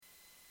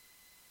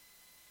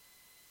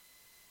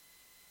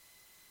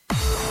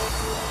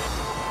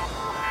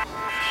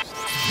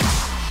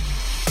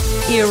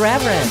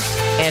Irreverent,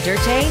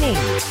 entertaining,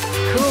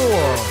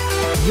 cool.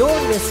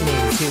 You're listening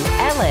to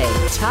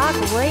LA Talk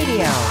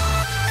Radio.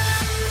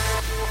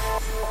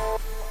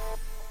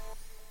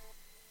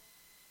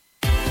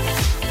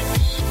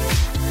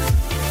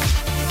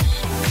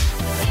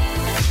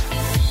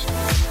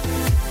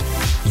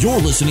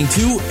 You're listening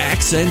to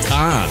Accent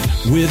On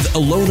with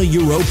Ilona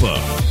Europa,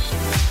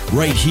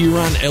 right here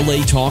on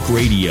LA Talk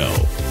Radio.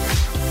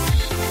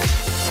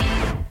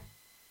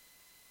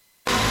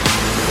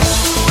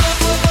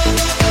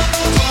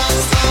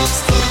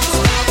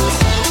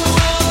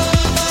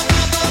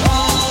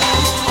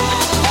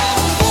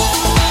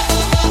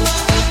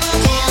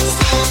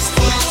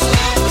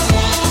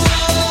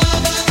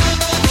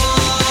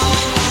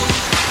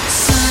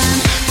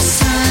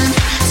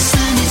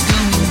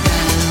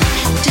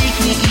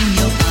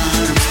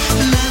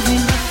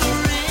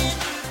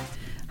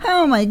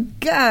 Oh my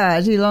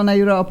gosh, Ilona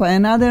Europa,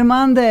 another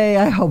Monday.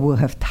 I hope we'll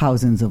have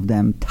thousands of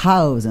them.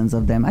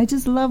 I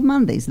just love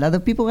Mondays. A lot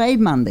of people hate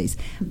Mondays,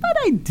 but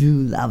I do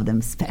love them,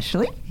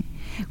 especially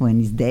when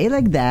it's day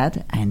like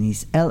that and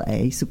it's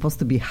LA, supposed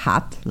to be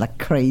hot like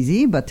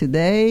crazy, but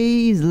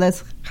today is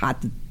less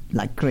hot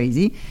like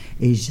crazy.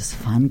 It's just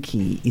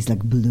funky. It's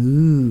like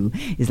blue.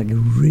 It's like a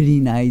really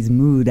nice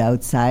mood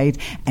outside,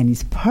 and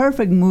it's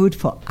perfect mood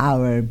for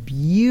our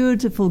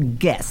beautiful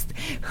guest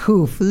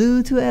who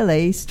flew to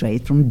LA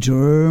straight from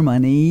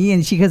Germany,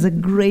 and she has a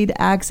great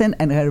accent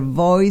and her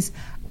voice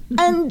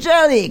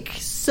angelic,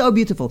 so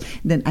beautiful.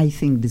 Then I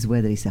think this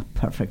weather is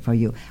perfect for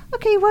you.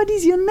 Okay, what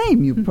is your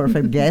name, you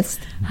perfect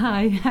guest?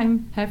 Hi,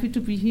 I'm happy to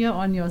be here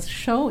on your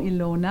show,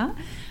 Ilona.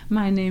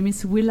 My name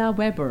is Willa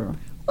Weber.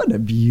 What a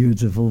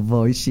beautiful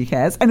voice she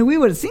has. And we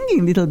were singing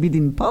a little bit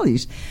in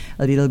Polish,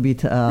 a little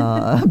bit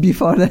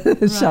before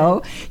the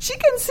show. She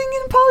can sing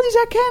in Polish,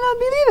 I cannot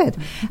believe it.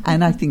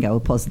 And I think I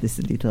will post this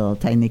little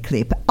tiny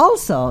clip.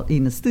 Also,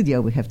 in the studio,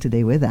 we have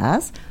today with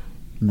us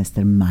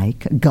Mr.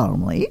 Mike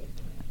Gormley.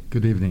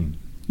 Good evening.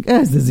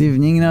 Yes, this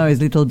evening, it's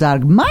a little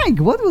dark. Mike,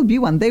 what will be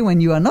one day when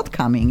you are not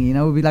coming?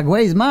 We'll be like,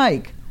 where is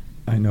Mike?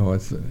 I know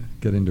it's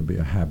getting to be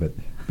a habit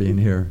being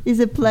here. It's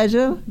a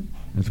pleasure.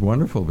 It's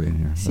wonderful being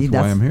here. See,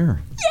 that's why I'm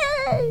here.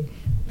 Yay!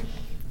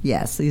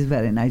 Yes, it's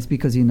very nice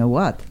because you know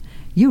what?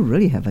 You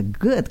really have a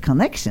good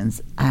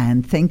connections.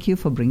 And thank you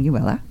for bringing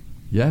Willa.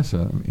 Yes,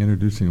 I'm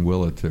introducing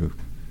Willa to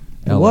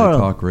The LA world.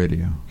 Talk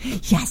Radio.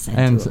 Yes, I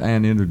And do.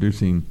 and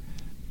introducing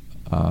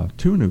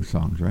two new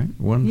songs, right?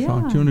 One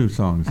song, Yeah. two new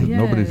songs that Yeah.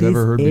 nobody's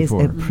ever heard This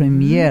before. is a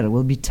premiere.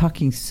 We'll be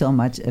talking so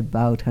much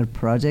about her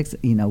projects.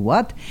 You know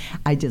what?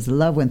 I just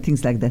love when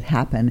things like that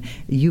happen.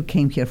 You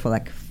came here for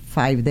like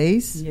 5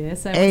 days.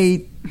 Yes,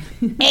 I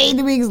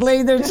 8 weeks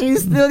later,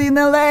 she's still in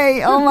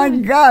LA. Oh my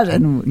gosh!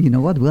 And you know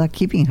what? We are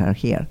keeping her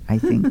here. I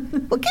think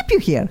we'll keep you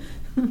here.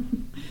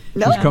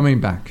 No? She's coming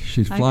back.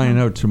 She's I flying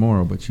come. out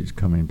tomorrow, but she's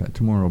coming back.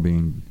 Tomorrow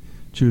being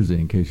Tuesday,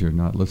 in case you're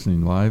not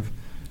listening live.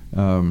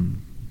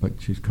 But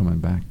she's coming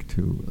back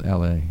to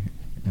LA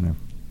in a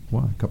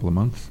couple of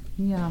months.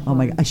 Yeah. Oh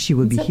my well, God, she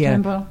will in be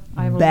September,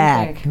 I here will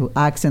back. Be back.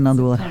 Accent On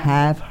will September.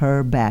 have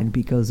her back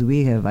because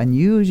we have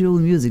unusual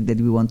music that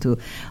we want to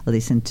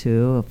listen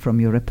to from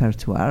your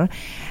repertoire.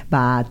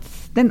 But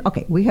then,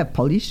 okay, we have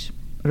Polish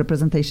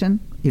representation,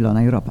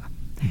 Ilona Europa.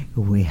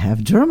 We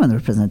have German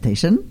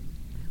representation.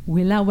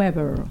 Willa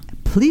Weber.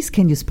 Please,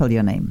 can you spell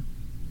your name?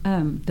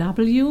 Willa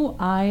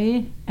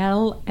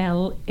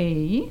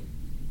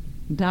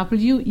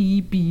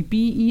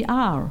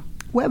Webber.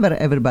 Weber,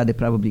 everybody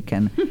probably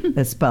can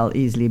spell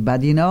easily, but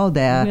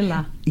there.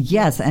 Willa.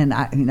 Yes, and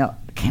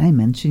can I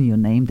mention your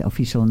name, the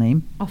official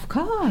name? Of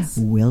course.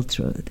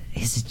 Wiltrud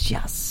is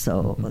just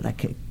so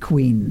like a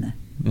queen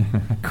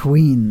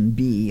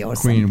bee or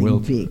Queen something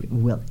Wiltrud. big.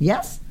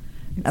 Yes?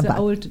 It's an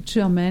old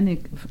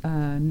Germanic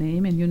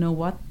name, and you know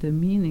what the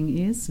meaning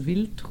is?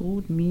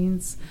 Wiltrud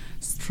means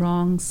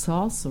strong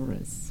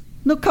sorceress.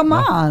 No, come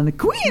on,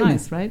 queen.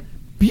 Nice, right?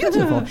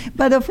 Beautiful.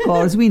 But of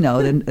course, we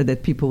know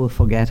that people will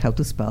forget how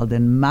to spell.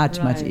 Then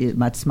much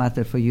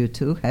smarter for you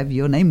to have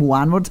your name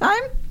one more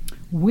time.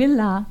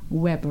 Willa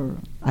Weber.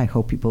 I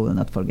hope people will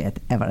not forget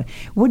ever.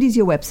 What is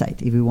your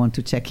website if we want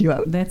to check you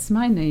out? That's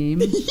my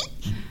name.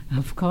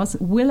 Of course,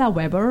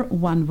 WillaWeber,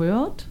 one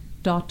word,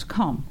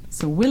 .com.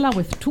 So Willa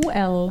with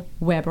 2L,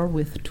 Weber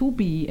with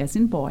 2B as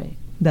in boy.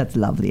 That's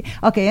lovely.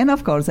 Okay, and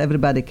of course,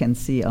 everybody can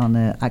see on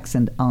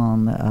Accent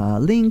On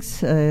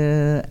links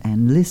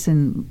and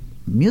listen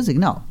music.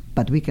 No,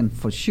 but we can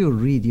for sure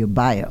read your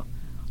bio.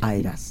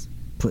 I just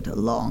put a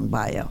long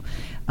bio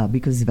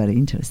because it's very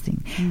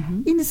interesting.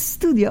 Mm-hmm. In the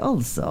studio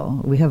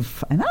also, we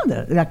have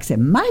another, like I said,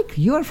 Mike,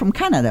 you are from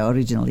Canada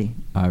originally.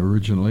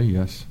 Originally,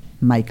 yes.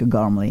 Mike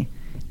Gormley.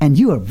 And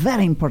you are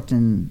very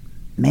important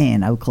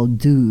man, I would call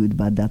dude,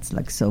 but that's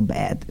like so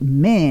bad.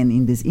 Man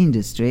in this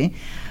industry.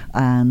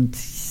 And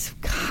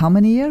how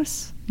many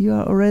years you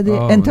are already?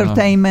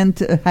 Entertainment,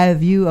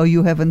 have you, or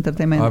you have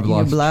entertainment I've in your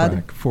lost blood?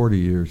 track, 40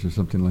 years or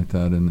something like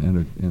that,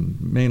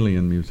 and mainly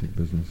in music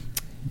business.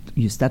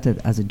 You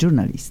started as a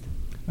journalist.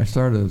 I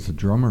started as a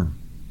drummer.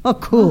 Oh,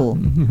 cool.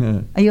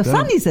 And your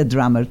son is a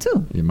drummer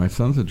too. Yeah, my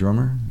son's a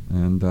drummer.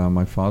 And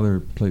my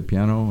father played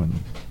piano and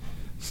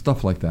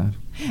stuff like that.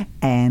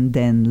 And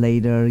then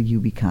later you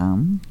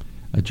become?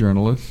 A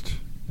journalist.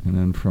 And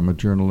then from a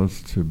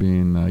journalist to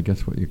being, I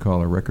guess what you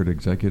call a record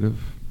executive,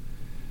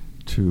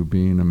 to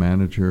being a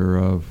manager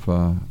of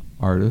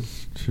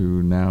artists,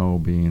 to now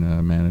being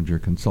a manager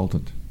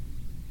consultant.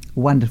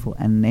 Wonderful.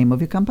 And name of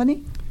your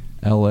company?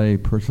 LA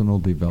Personal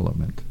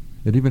Development.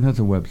 It even has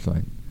a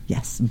website.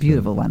 Yes,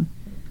 beautiful one.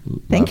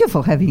 Thank you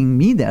for having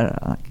me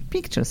there.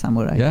 Picture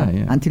somewhere.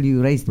 Until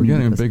you raised We're me. We're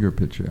getting a bigger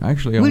picture.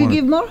 Actually, will you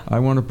give more? I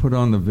want to put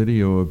on the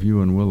video of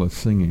you and Willa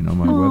singing on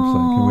my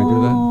website. Can we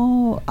do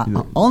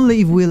that?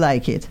 Only if we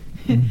like it.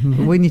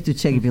 We need to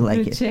check if you like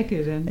we'll it. Check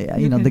it. And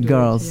the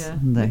girls,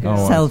 the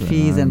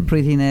selfies and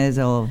prettiness,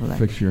 all of that.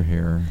 Fix your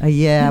hair.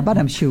 Yeah, but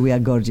I'm sure we are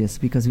gorgeous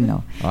because we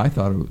know. I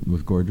thought it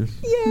was gorgeous.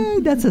 Yeah,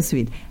 that's so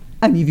sweet.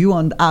 And if you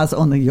want us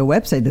on your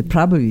website, that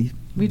probably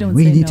we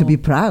need to be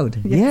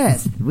proud.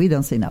 Yes, we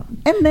don't say no.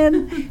 And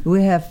then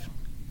we have,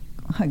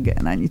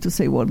 again, I need to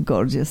say word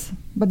gorgeous,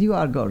 but you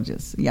are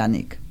gorgeous,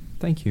 Yannick.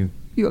 Thank you.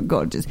 You are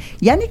gorgeous.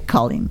 Yannick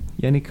Collin.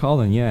 Yannick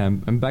Collin, yeah,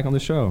 I'm back on the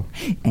show.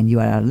 And you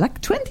are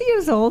like 20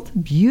 years old,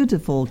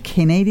 beautiful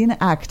Canadian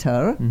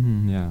actor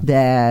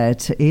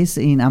that is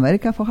in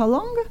America for how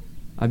long?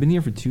 I've been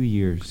here for 2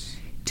 years.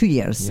 2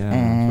 years. Yeah,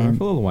 and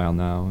for a little while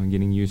now. I'm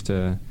getting used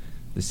to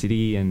the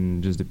city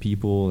and just the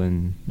people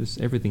and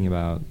just everything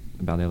about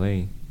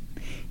LA.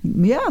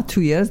 Yeah,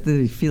 2 years,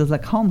 it feels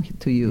like home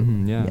to you.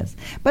 Yes.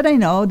 But I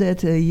know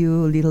that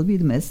you a little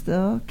bit missed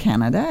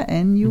Canada,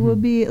 and you will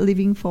be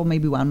living for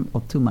maybe 1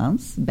 or 2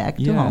 months back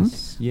to home.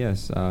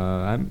 Yes,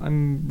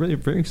 I'm really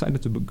very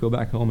excited to go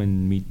back home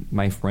and meet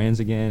my friends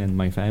again and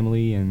my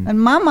family and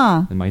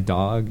Mama and my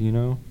dog,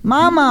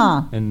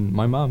 Mama and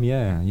my mom.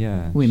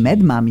 Yeah. We met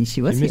Mommy.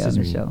 She was here on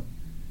the show.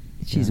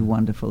 She's a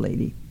wonderful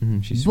lady.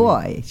 She's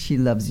Boy, sweet. she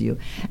loves you.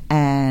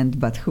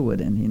 But who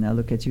wouldn't?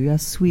 Look at you. You are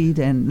sweet,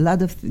 and a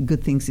lot of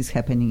good things is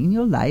happening in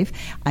your life.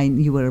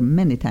 You were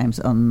many times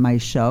on my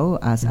show,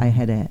 as I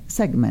had a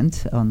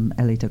segment on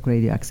LA Talk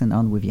Radio Accent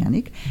On with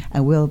Yannick,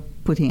 and we're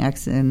putting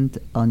accent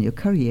on your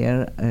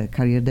career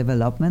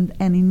development.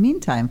 And in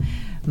meantime,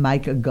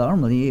 Mike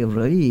Gormley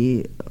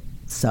really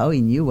saw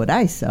in you what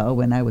I saw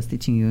when I was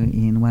teaching you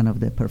in one of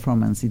the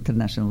Performance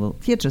International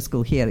Theatre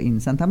School here in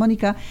Santa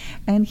Monica.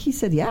 And he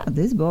said, yeah,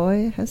 this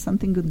boy has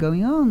something good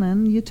going on.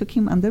 And you took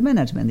him under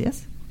management,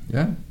 yes?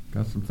 Yeah,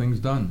 got some things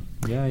done.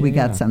 We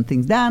got some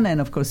things done.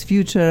 And, of course,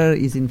 future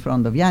is in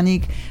front of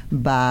Yannick.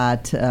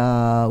 But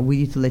we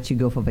need to let you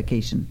go for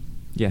vacation.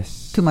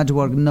 Yes. Too much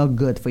work, not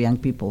good for young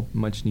people.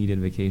 Much needed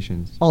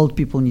vacations. Old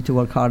people need to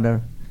work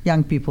harder.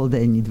 Young people,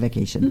 they need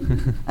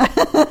vacation.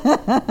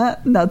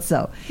 Not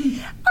so.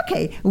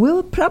 Okay,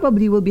 we'll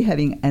probably will be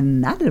having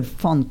another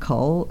phone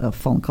call,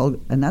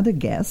 another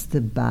guest,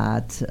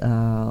 but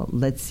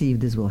let's see if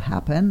this will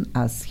happen,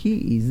 as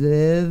he is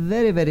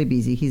very, very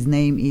busy. His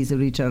name is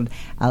Richard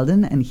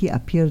Alden, and he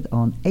appeared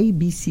on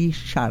ABC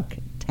Shark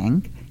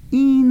Tank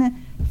in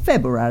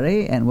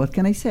February, and what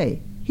can I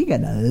say? He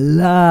got a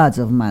lot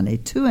of money,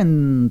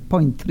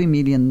 $2.3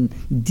 million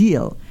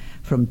deal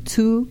from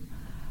two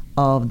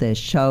of the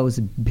show's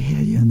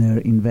billionaire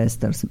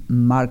investors,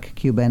 Mark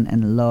Cuban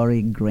and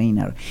Lori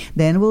Greiner.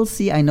 Then we'll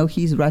see. I know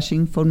he's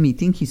rushing for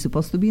meeting. He's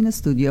supposed to be in a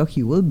studio.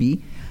 He will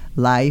be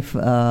live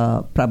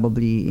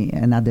probably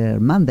another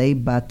Monday,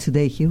 but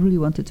today he really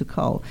wanted to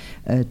call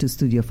to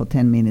studio for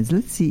 10 minutes.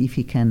 Let's see if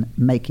he can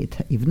make it.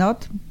 If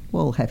not,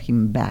 we'll have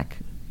him back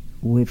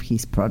with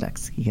his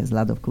products. He has a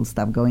lot of cool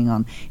stuff going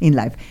on in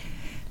life.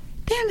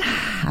 Then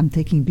I'm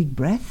taking a big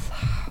breath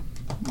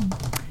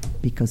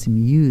because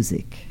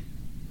music,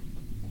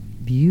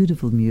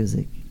 beautiful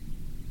music,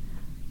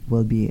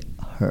 will be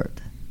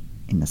heard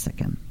in a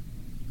second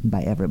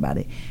by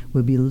everybody.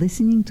 We'll be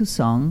listening to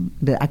song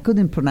that I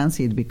couldn't pronounce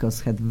it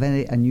because it had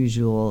very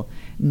unusual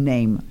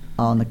name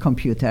on the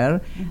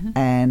computer,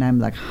 and I'm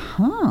like,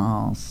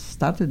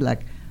 started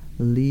like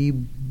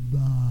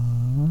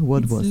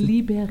what was it?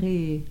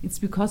 Libéré. It's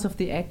because of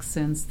the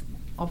accents.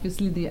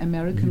 Obviously, the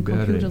American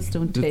computers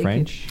don't take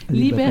French? it.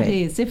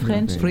 Libéré. C'est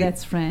French.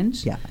 That's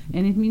French. Yeah.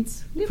 And it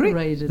means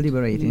liberated.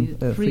 Liberating,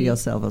 free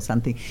yourself or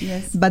something.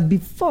 Yes. But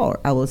before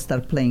I will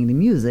start playing the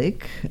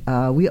music,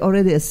 we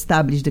already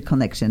established the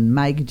connection.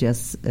 Mike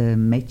just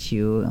met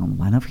you on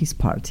one of his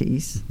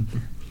parties.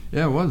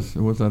 Yeah, it was.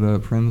 It was at a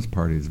friend's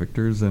parties,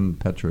 Victor's and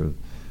Petra,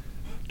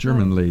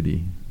 German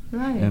lady,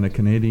 and a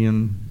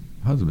Canadian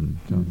husband.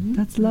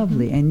 That's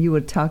lovely. And you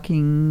were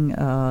talking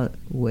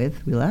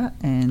with Willa,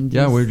 and we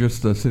were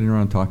just sitting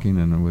around talking,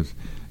 and it was,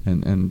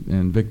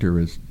 and Victor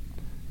is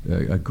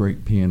a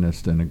great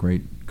pianist and a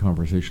great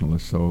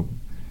conversationalist. So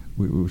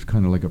it was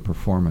kind of like a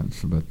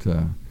performance. But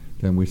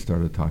then we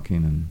started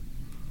talking, and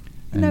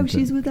now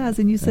she's with us,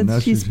 and you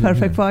said she's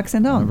perfect for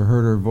Accent On. I never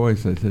heard her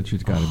voice. I said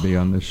she's got to be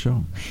on this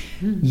show.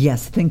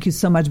 Yes, thank you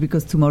so much,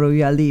 because tomorrow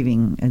you are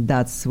leaving, and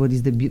that's what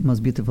is the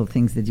most beautiful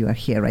things that you are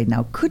here right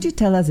now. Could you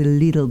tell us a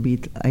little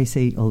bit, I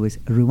say always,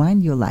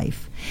 rewind your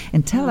life,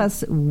 and tell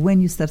us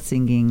when you start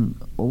singing,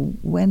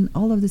 when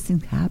all of these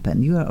things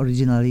happen. You are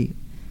originally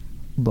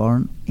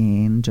born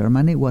in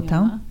Germany. What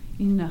town?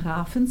 in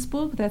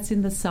Ravensburg. That's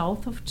in the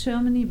south of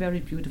Germany. Very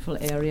beautiful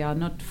area,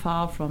 not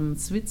far from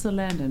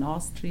Switzerland and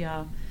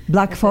Austria.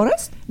 Black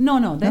Forest?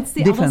 No, that's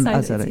the different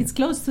other side. area. It's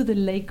close to the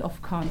Lake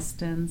of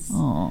Constance.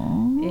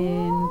 Oh.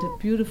 And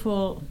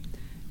beautiful.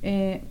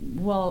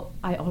 Well,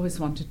 I always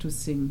wanted to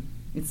sing.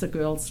 It's a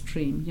girl's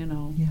dream, you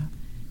know. Yeah.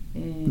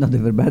 And Not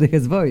everybody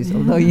has voice.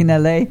 Although in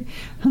LA,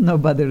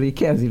 nobody really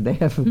cares if they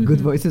have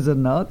good voices or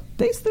not.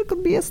 They still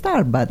could be a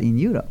star. But in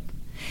Europe,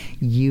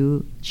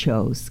 you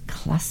chose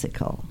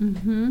classical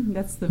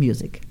that's the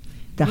music.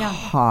 The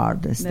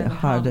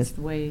hardest.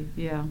 way.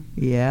 Yeah.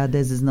 Yeah,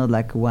 this is not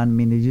like 1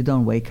 minute. You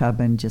don't wake up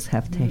and just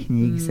have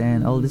techniques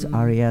and all these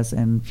arias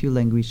and few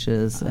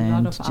languages A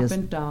and lot of just up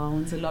and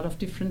downs, a lot of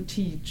different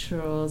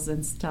teachers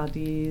and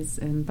studies,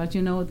 but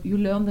you know, you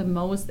learn the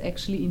most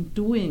actually in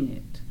doing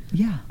it.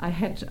 yeah.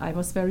 I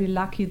was very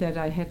lucky that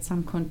I had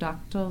some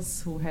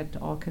conductors who had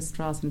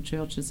orchestras and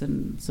churches,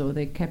 and so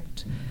they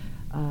kept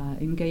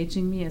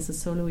engaging me as a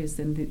soloist,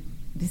 and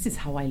this is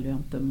how I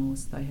learned the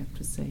most, I have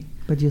to say.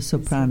 But your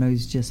soprano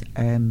is just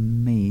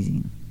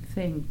amazing.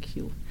 Thank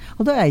you.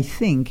 Although I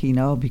think,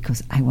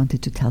 because I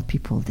wanted to tell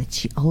people that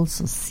she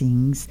also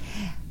sings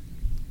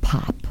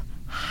pop,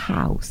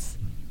 house,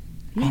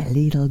 a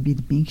little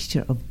bit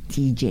mixture of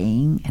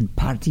DJing and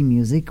party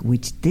music,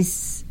 which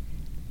this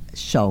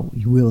show,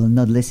 we will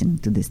not listen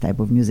to this type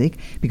of music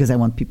because I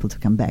want people to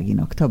come back in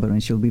October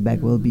and she'll be back.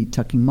 We'll be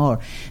talking more.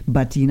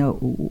 But,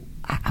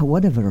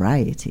 what a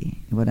variety,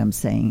 what I'm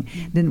saying.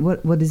 Then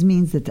what this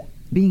means that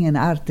being an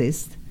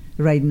artist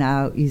right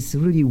now is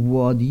really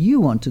what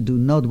you want to do,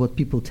 not what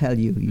people tell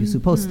you you're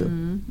supposed to.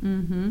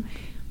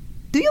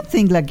 Do you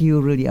think like you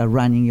really are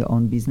running your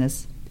own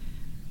business?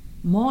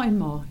 More and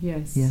more,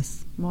 yes.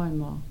 Yes. More and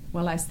more.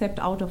 Well, I stepped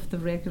out of the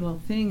regular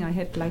thing. I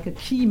had like a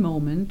key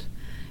moment.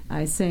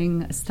 I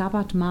sang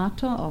Stabat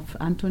Mater of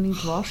Antonin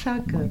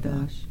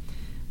Dvorak,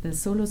 the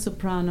solo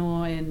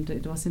soprano, and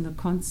it was in the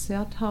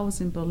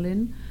Konzerthaus in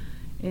Berlin.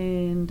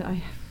 And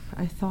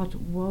I thought,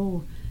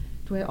 whoa,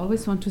 do I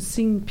always want to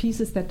sing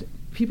pieces that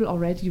people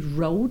already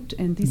wrote,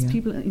 and these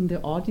people in the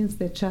audience,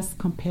 they just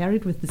compare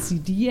it with the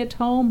CD at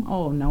home?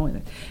 Oh,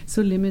 no,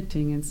 so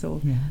limiting. And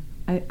so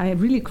I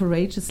really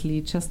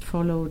courageously just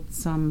followed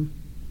some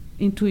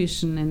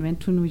intuition and went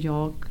to New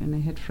York, and I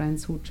had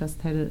friends who just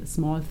had a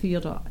small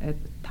theater at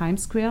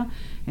Times Square,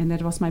 and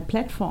that was my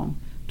platform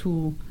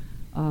to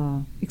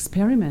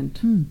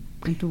experiment and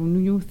do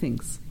new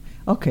things.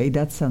 Okay,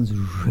 that sounds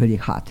really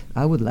hot.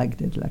 I would like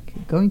that,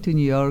 like going to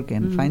New York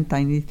and find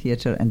tiny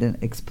theater and then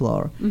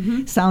explore.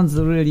 Sounds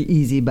really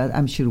easy, but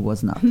I'm sure it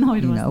was not. No,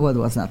 it wasn't. What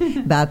was not.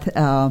 But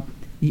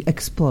you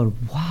explore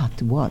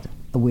what?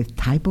 With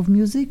type of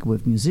music,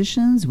 with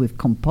musicians, with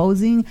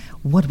composing.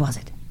 What was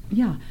it?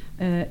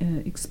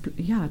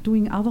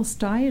 Doing other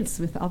styles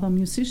with other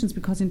musicians,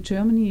 because in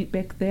Germany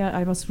back there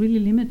I was really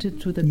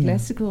limited to the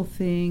classical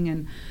thing,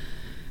 and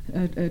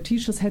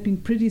teachers had been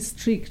pretty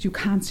strict. You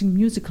can't sing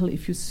musical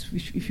if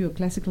you're a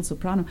classical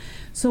soprano.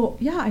 So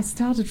I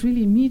started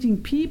really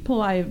meeting people.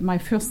 My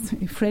first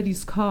Freddie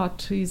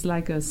Scott, he's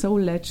like a soul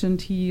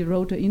legend. He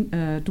wrote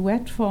a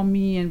duet for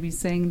me, and we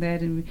sang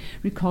that and we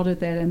recorded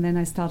that. And then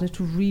I started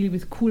to really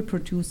with cool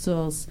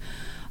producers.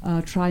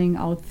 Trying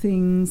out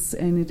things,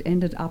 and it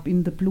ended up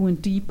in the Blue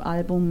and Deep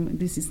album.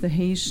 This is the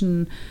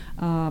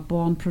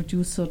Haitian-born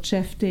producer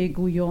Jeff de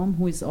Guillaume,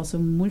 who is also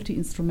a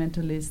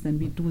multi-instrumentalist, and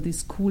we do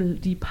this cool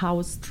deep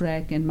house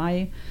track and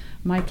my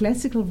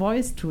classical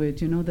voice to it,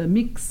 the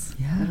mix.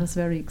 That was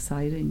very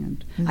exciting.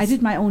 And I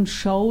did my own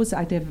shows.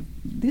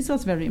 This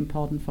was very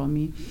important for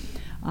me.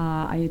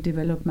 I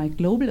developed my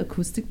global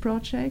acoustic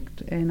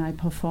project, and I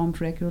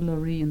performed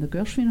regularly in the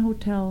Gershwin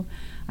Hotel.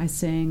 I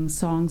sang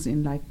songs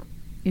in like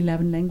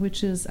 11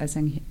 languages. I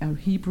sang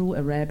Hebrew,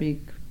 Arabic,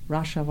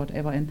 Russia,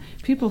 whatever. And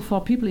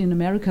for people in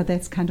America,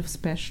 that's kind of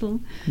special.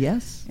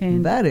 Yes,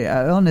 and very.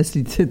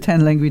 Honestly,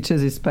 10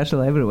 languages is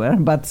special everywhere,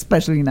 but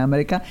especially in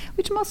America,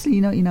 which mostly,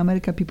 in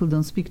America, people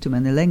don't speak too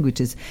many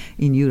languages.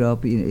 In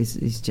Europe,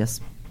 it's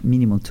just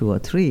minimum 2 or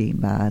 3.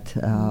 But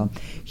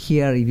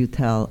here, if you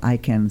tell I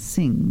can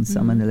sing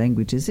so many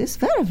languages, it's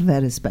very,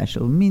 very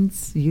special. It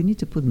means you need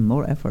to put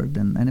more effort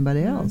than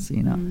anybody else,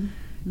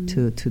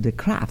 to the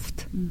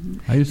craft.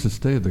 I used to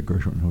stay at the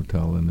Gershwin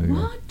Hotel in New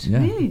York. What?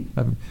 Really?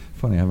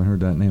 Funny, I haven't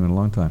heard that name in a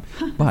long time.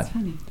 But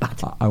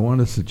I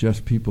want to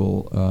suggest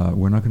people,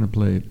 we're not going to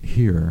play it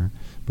here,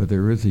 but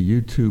there is a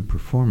YouTube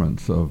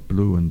performance of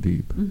Blue and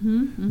Deep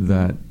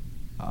that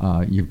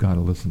you've got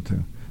to listen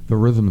to. The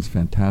rhythm is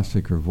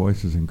fantastic, her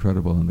voice is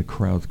incredible, and the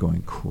crowd's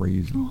going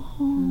crazy.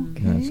 Oh,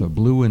 okay. Yeah, so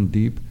Blue and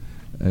Deep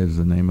is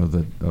the name of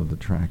the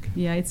track.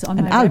 Yeah, it's on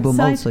an my album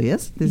website. Also,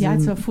 yes?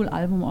 It's a full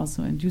album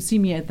also. And you see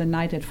me at the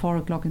night at 4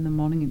 o'clock in the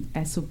morning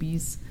in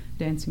SOBs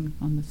dancing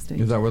on the stage.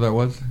 Is that where that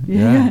was?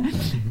 Yeah.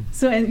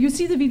 So and you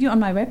see the video on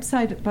my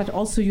website, but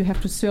also you have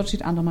to search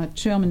it under my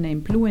German name,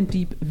 Blue and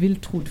Deep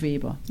Wiltrud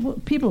Weber. Well,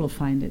 people will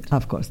find it.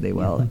 Of course they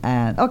will.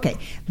 And okay,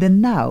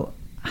 then now,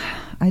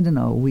 I don't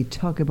know, we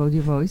talk about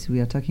your voice, we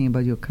are talking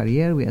about your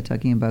career, we are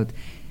talking about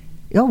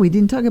Oh, we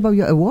didn't talk about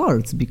your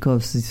awards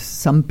because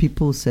some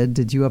people said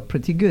that you are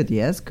pretty good.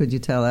 Yes, could you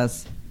tell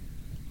us?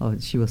 Oh,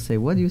 she will say,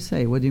 "What do you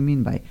say? What do you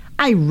mean by?"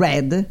 I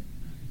read.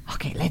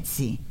 Okay, let's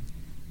see.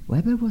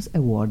 Weber was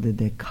awarded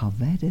the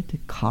coveted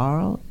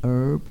Carl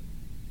Herb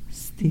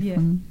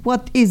Stephen. Yeah.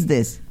 What is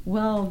this?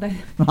 Well,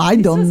 I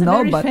don't this is know,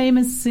 a very but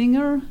famous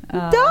singer.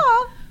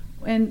 Duh!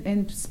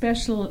 And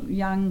special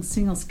young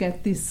singers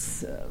get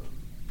this.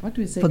 What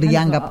do we say? For the kind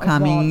young of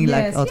upcoming,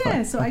 yes, like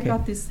yeah. So I okay.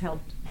 got this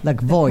help. Like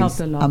That Voice, helped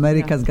a lot,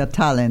 America's yeah. Got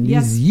Talent.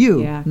 Yes, Is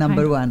you yeah,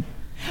 number kind of. one?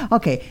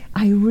 Okay,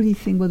 I really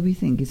think what we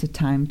think is a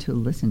time to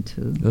listen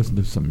to. Listen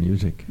to some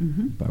music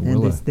by And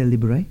Willa. it's the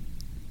Libere.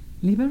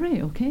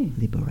 Libere, okay.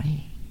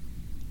 Libere.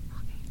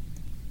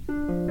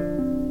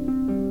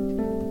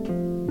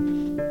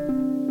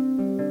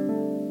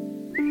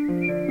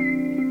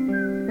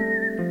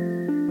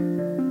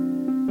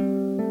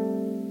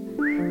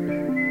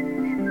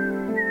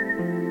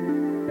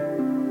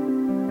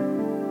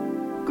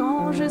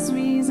 Quand je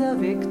suis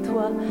avec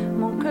toi,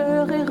 mon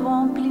cœur est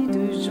rempli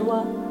de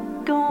joie.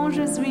 Quand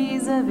je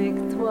suis avec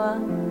toi,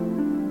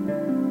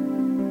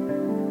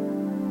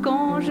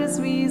 quand je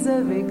suis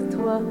avec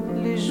toi,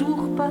 les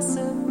jours passent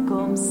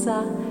comme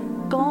ça.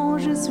 Quand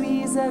je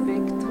suis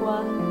avec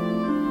toi,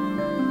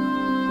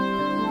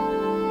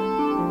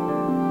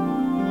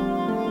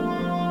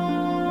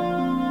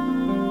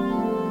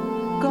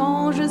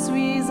 quand je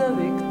suis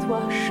avec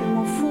toi, je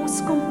m'en fous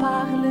ce qu'on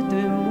parle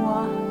de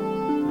moi.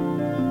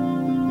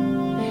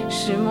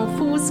 Je m'en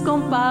fous ce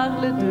qu'on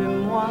parle de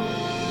moi.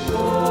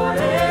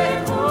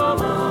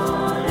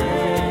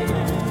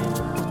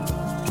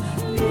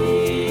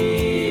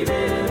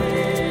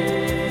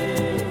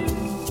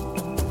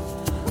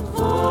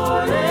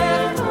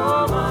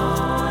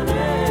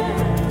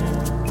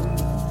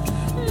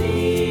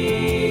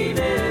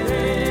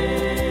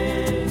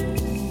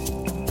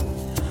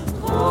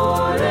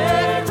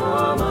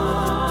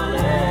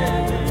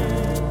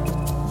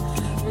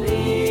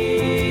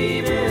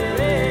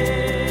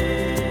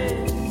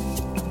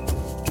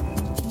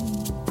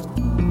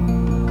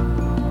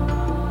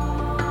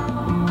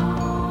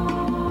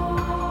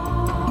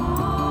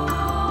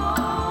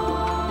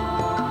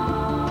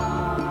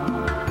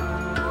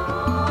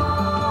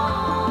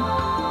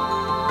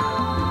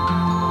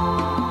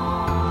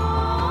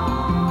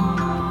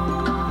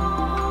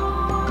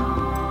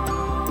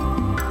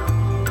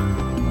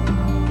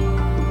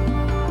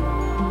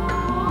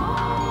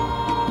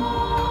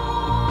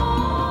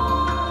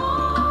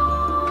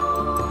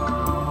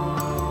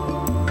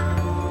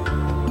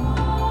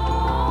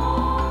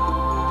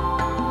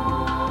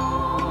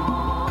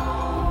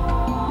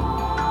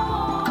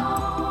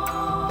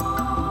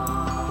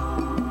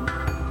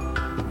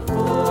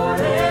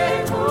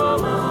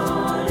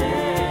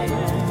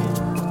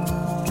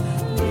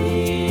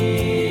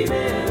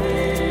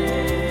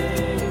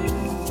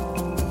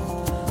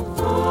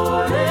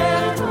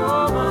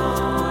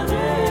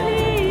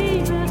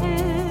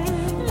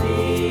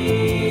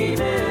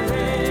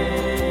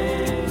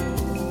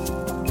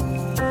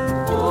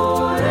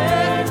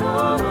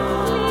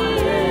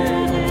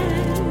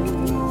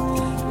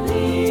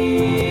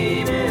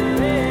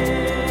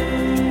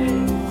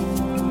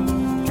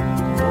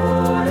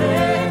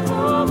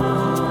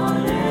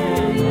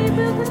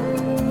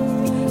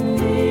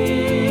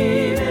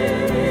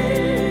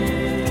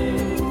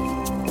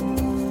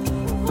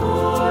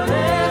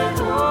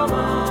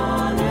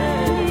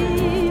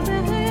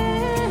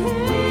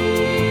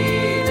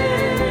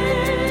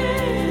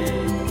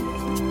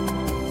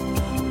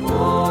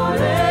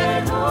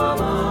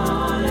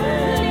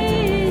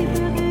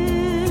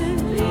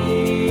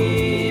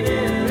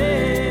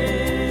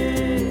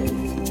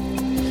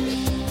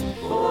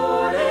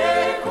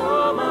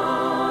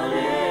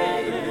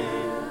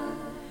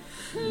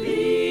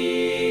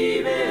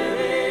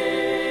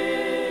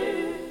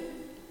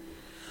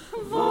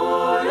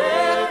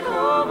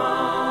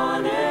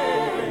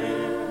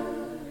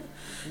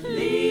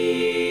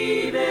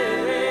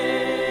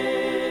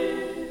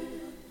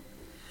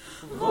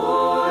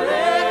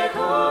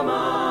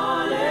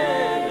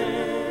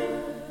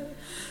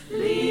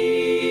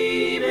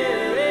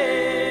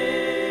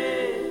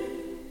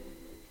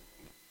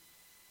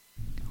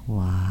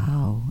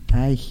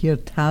 I hear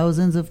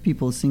thousands of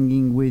people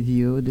singing with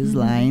you this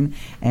line,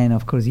 and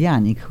of course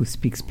Yannick, who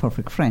speaks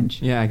perfect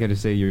French. Yeah, I got to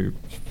say your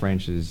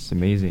French is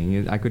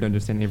amazing. I could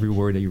understand every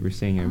word that you were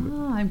saying.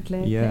 Oh, I'm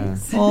glad. Yeah.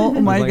 Thanks. Oh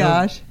my Like,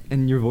 gosh!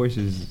 and your voice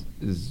is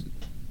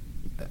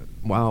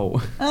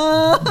wow.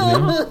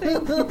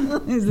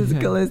 It's the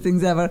coolest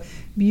things ever.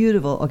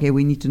 Beautiful. Okay,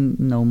 we need to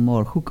know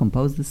more. Who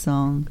composed the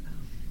song?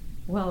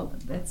 Well,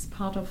 that's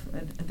part of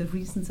the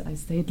reasons I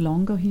stayed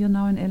longer here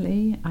now in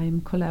LA.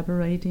 I'm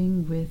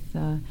collaborating with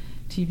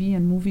TV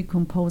and movie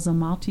composer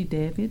Marty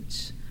David.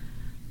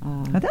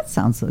 That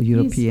sounds so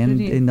European,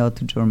 really not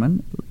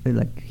German.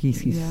 Like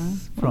he's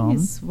from well,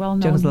 he's well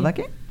known.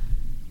 Czechoslovakia?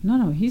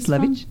 No, he's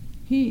Slavic? from.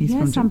 He He's has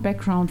from some Germany.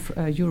 background,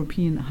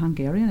 European,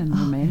 Hungarian, and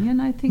Romanian,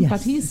 I think. Yes.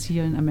 But he's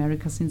here in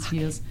America since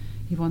years.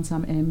 He won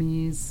some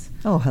Emmys.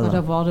 Oh, hello. Got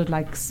awarded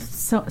like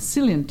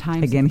zillion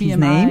times. Again, at his BMI.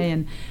 name?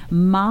 And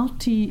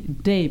Marty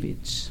David.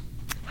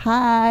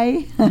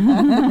 Hi.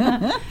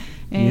 And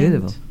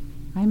Beautiful.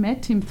 I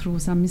met him through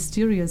some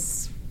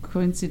mysterious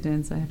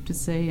coincidence, I have to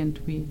say, and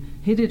we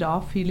hit it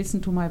off. He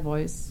listened to my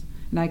voice,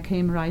 and I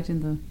came right in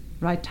the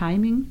right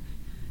timing,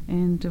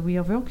 and we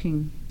are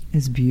working.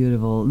 It's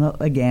beautiful. No,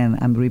 again,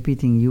 I'm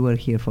repeating, you were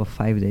here for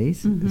 5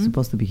 days. You're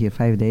supposed to be here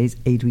 5 days.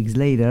 8 weeks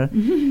later,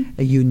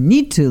 you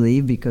need to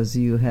leave because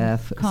you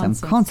have some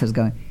concerts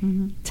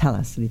going. Tell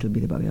us a little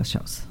bit about your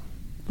shows.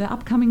 The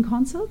upcoming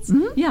concerts?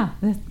 Yeah.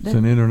 It's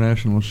an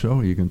international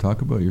show. You can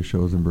talk about your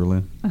shows in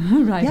Berlin.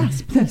 Right.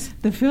 Yes, please.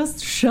 The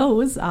first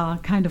shows are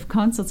kind of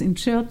concerts in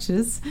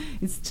churches.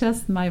 It's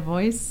just my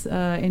voice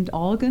and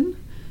organ.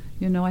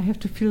 You know, I have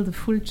to fill the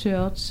full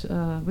church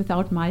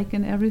without mic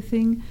and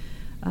everything.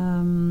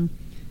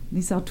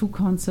 These are 2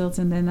 concerts,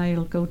 and then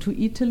I'll go to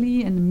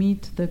Italy and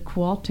meet the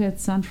Quartet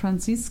San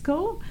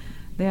Francisco.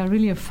 They are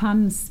really a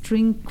fun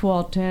string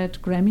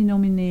quartet, Grammy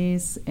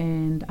nominees,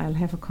 and I'll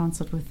have a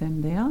concert with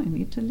them there in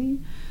Italy.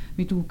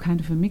 We do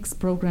kind of a mixed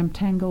program,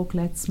 tango,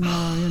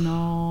 klezmer, you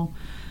know.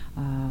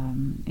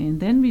 And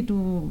then we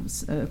do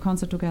a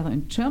concert together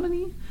in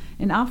Germany.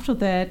 And after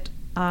that,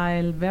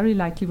 I'll very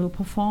likely will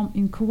perform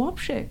in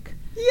Kołobrzeg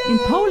in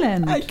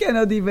Poland. I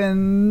cannot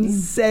even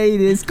say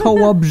this.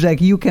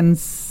 Kołobrzeg. You can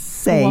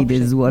say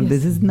this word. Yes.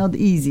 This is not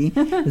easy.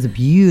 It's a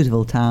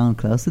beautiful town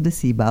close to the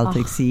sea,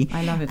 Baltic Sea.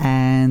 I love it.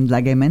 And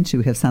like I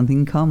mentioned, we have something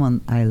in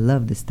common. I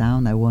love this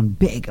town. I won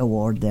big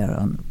award there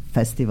on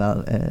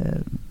festival.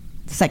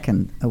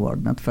 Second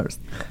award, not first.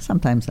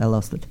 Sometimes I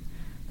lost it.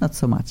 Not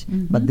so much.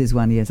 But this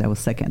one, yes, I was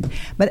second.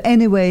 But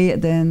anyway,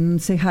 then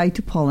say hi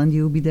to Poland.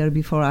 You'll be there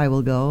before I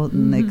will go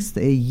next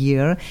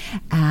year.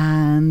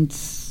 And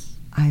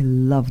I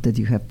love that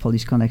you have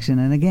Polish connection.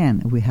 And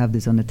again, we have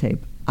this on the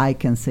tape. I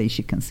can say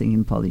she can sing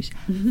in Polish.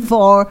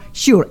 For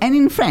sure. And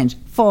in French.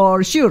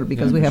 For sure.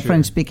 Because we have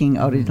French-speaking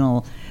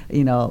original,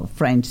 you know,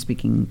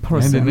 French-speaking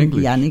person. And in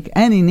English. Yannick.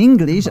 And in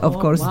English, of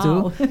course,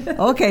 wow. too.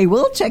 Okay,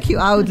 we'll check you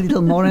out a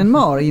little more and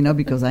more, you know,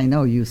 because I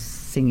know you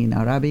sing in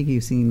Arabic, you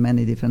sing in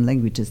many different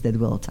languages that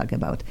we'll talk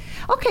about.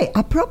 Okay,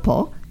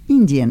 apropos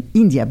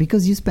India,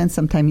 because you spent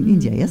some time in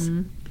India, yes?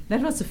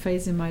 That was a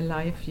phase in my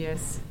life,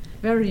 yes.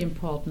 Very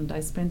important. I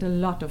spent a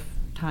lot of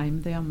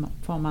time there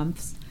for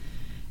months.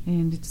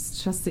 And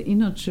it's just the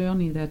inner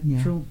journey that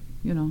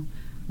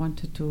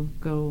wanted to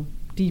go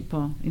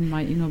deeper in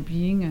my inner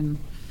being. And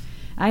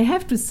I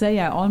have to say,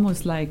 I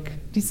almost like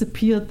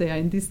disappeared there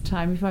in this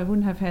time. If I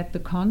wouldn't have had the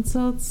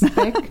concerts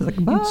back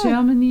in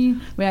Germany,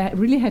 where I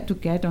really had to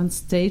get on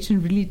stage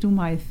and really do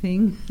my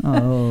thing.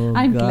 Oh,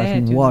 I'm gosh,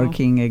 glad.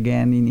 Working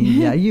again in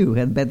India. You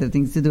had better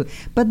things to do.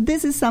 But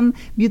this is some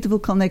beautiful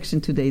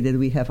connection today that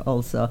we have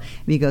also,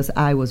 because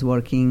I was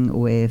working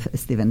with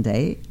Stephen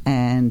Day,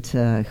 and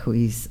who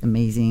is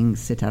amazing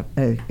sitar,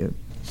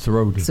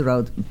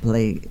 sarod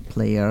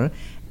player.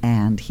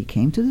 And he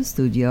came to the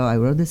studio. I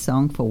wrote a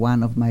song for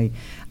one of my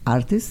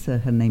artists.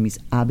 Her name is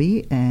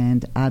Abby.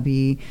 And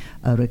Abby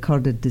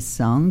recorded this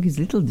song, his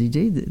little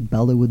DJ, the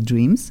Bollywood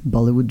Dreams,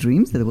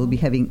 that we'll be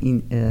having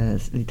in a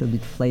little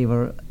bit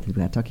flavor that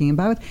we are talking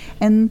about.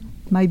 And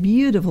my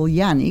beautiful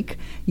Yannick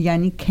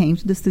came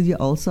to the studio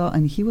also,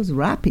 and he was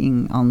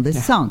rapping on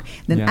this song.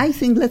 Then I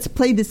think let's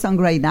play this song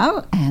right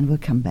now, and we'll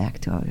come back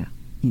to our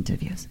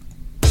interviews.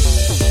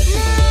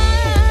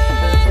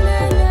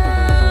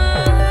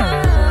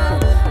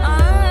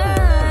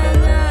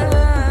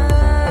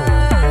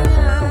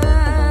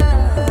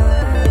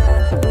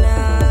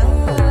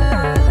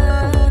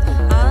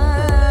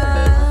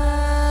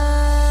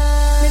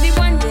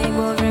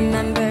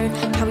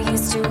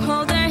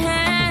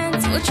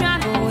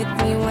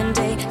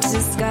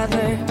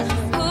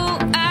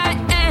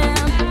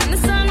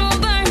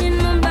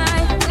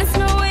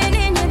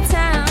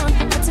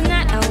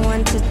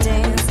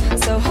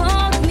 So hold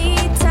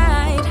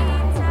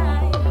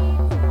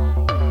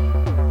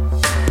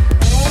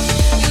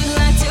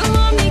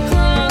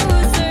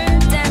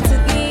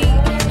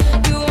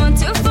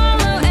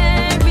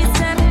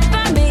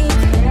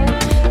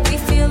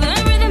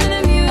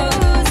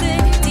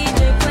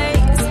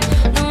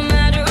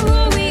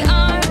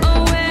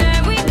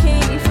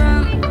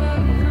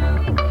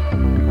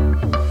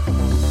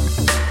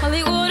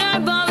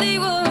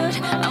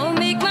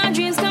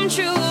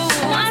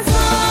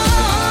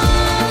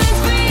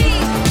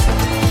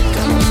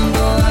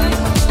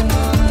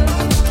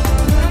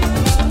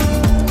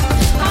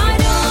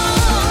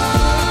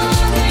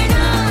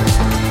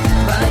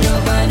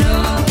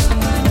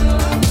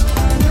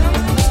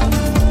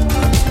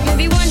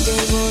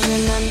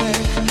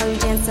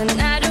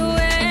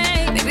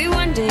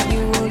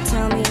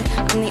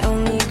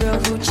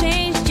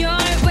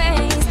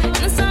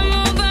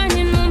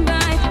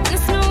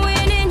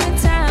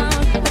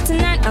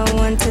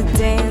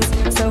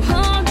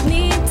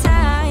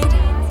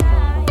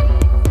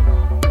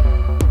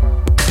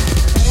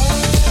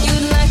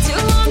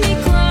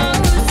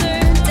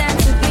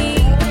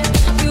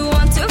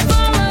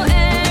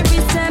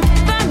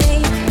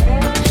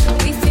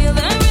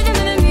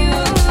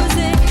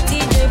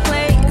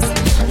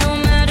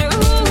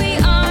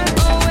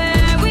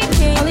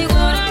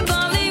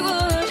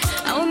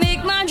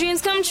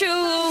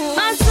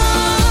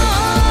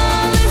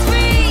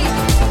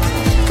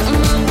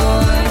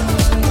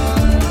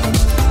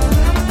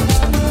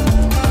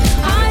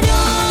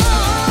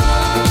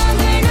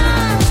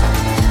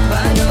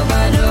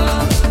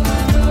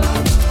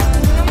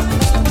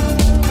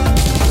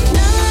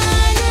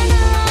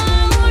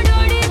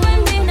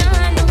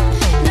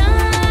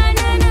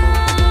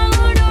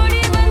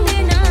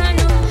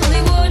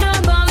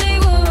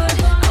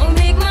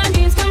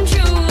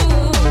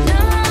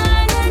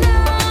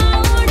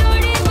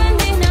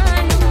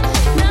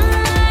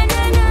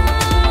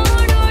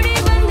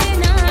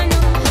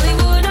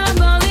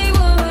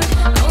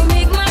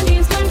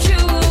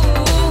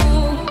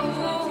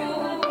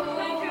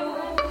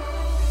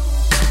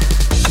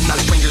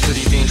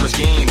dangerous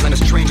games. I'm a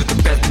stranger to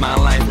bet my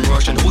life in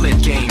Russian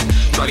roulette game.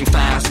 Driving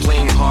fast,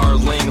 playing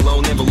hard, laying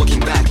low, never looking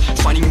back.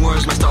 Finding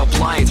words, my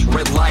stoplights,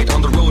 red light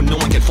on the road, no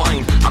one can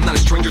find. I'm not a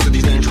stranger to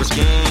these dangerous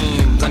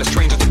games. I'm a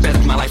stranger to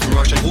bet my life in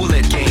Russian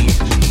roulette game.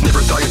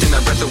 Never thought you'd take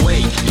my breath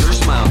away. Your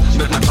smile,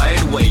 melt my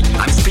pride away.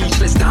 I'm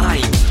speechless,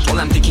 dying. All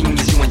I'm thinking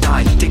is you and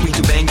I. Take me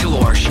to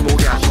Bangalore,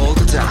 Shimoga,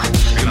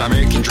 Kolkata. In my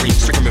American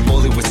dreams, straight from a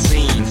Bollywood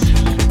scenes.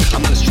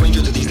 I'm not a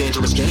stranger to these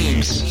dangerous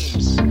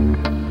games.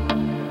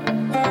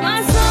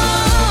 My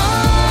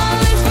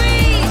soul is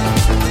free.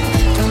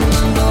 Come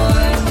on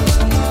board.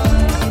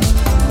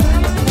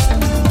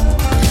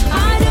 I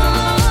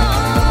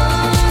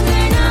don't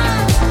turn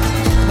up.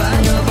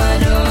 Bado,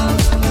 bado.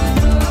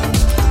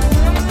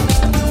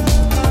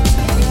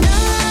 Na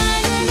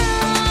na na,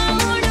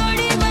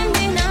 udodi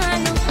bande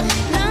nanu.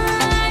 Na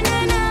na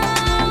na,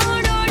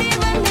 udodi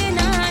bande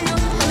nanu.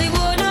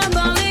 Hollywood or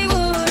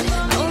Bollywood,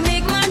 I will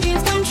make my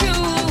dreams come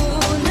true.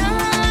 Na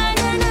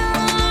na na,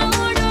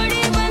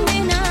 udodi bande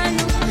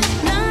nanu.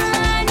 Na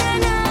na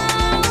na,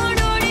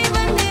 udodi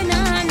bande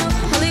nanu.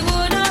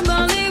 Hollywood or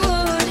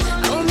Bollywood,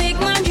 I will make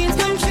my dreams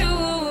come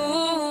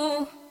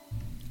true.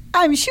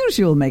 I'm sure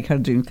she will make her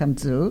dream come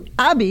true.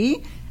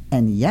 Abby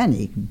and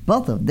Yannick,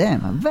 both of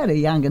them are very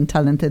young and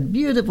talented,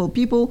 beautiful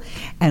people,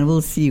 and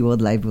we'll see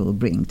what life will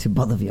bring to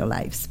both of your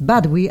lives.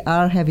 But we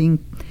are having,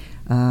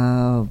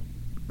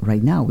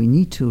 right now, we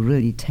need to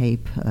really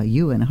tape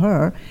you and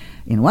her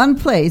in one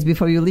place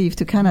before you leave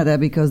to Canada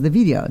because the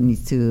video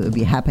needs to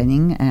be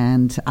happening,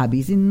 and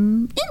Abby's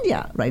in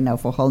India right now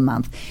for a whole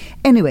month.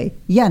 Anyway,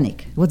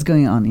 Yannick, what's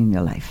going on in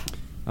your life?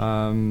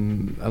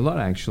 A lot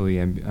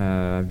actually.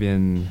 I've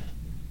been.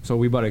 So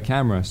we bought a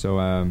camera. So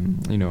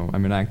you know,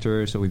 I'm an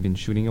actor. So we've been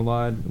shooting a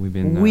lot. We've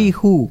been.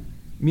 Who?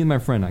 Me and my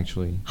friend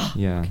actually.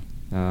 Yeah.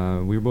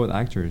 We were both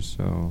actors.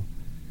 So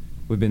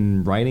we've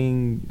been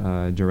writing,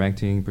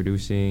 directing,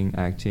 producing,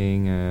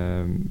 acting.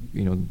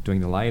 You know,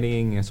 doing the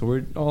lighting. So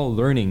we're all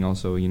learning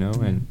also. You know,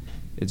 and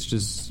it's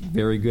just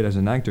very good as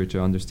an actor to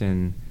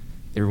understand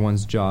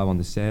everyone's job on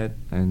the set.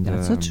 And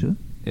That's so true.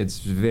 It's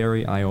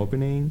very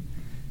eye-opening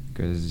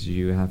because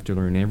you have to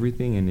learn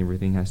everything, and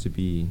everything has to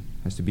be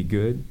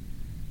good.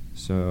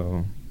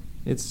 So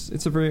it's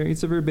a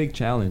very big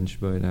challenge,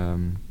 but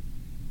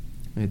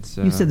it's.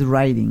 You said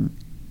writing.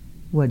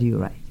 What do you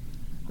write?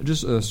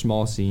 Just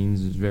small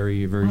scenes,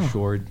 very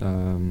short,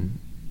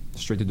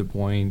 straight to the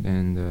point,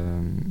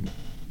 and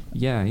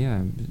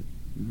yeah,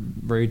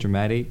 very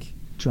dramatic.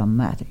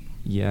 Dramatic.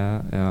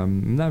 Yeah,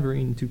 I'm not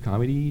very into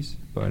comedies,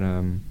 but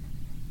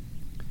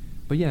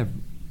yeah,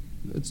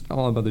 it's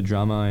all about the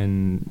drama,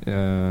 and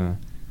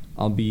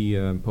I'll be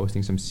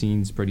posting some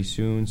scenes pretty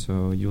soon,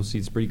 so you'll see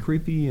it's pretty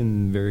creepy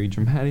and very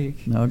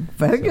dramatic. No,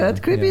 very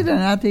good. Creepy,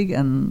 dramatic,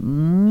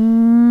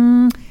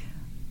 and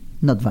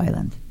not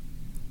violent.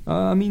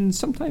 I mean,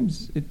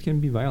 sometimes it can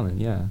be violent,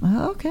 yeah.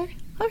 Okay.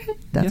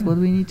 That's what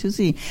we need to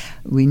see.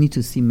 We need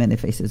to see many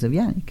faces of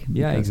Yannick.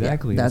 Yeah,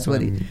 exactly. That's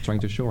what I'm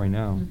trying to show right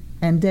now.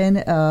 And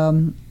then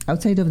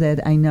outside of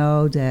that, I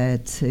know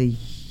that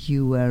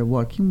you were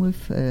working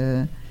with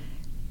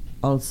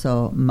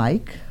also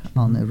Mike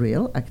on a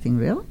reel, acting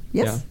reel.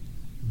 Yes? Yeah.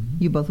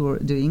 You both were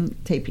doing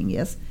taping,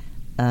 yes?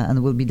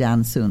 And will be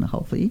done soon,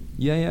 hopefully.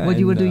 Yeah. What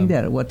you were doing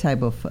there? What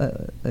type of,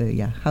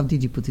 how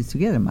did you put it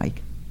together,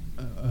 Mike?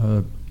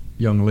 A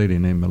young lady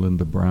named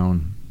Melinda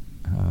Brown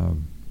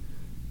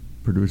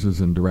produces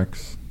and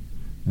directs,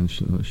 and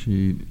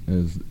she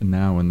is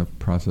now in the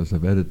process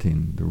of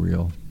editing the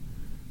reel.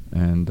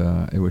 And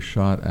it was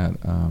shot at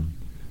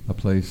a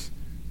place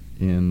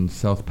in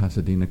South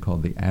Pasadena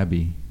called the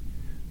Abbey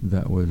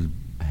that was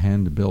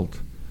hand-built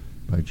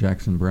by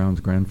Jackson Brown's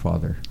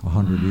grandfather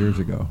 100 years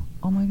ago.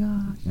 Oh my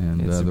God! And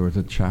there's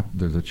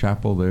a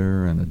chapel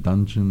there, and a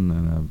dungeon,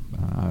 and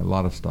a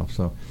lot of stuff.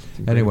 So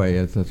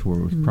anyway, that's where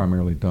it was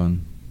primarily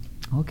done.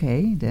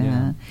 Okay,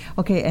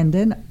 okay, and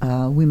then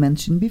we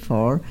mentioned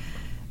before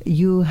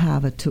you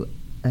have two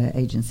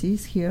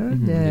agencies here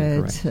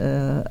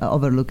that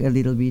overlook a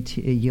little bit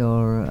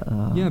your.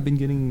 I've been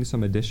getting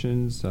some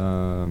auditions.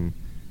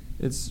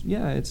 It's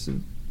a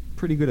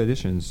pretty good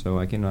auditions, so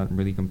I cannot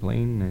really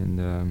complain.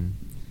 And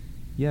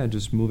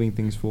just moving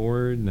things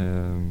forward,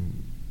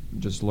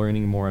 just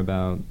learning more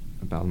about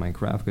my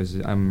craft because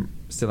I'm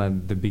still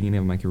at the beginning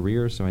of my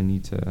career, so I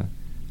need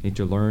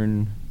to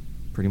learn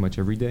pretty much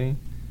every day.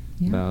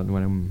 About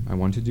what I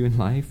want to do in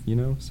life, you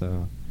know.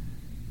 So,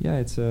 yeah,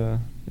 it's a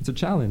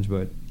challenge,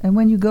 but. And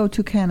when you go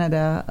to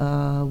Canada,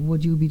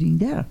 what do you be doing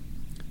there?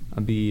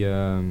 I'll be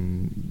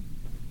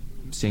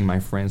seeing my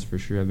friends for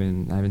sure. I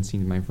haven't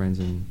seen my friends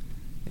in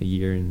a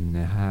year and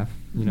a half,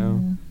 you know.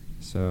 Yeah.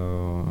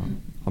 So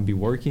I'll be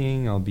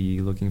working. I'll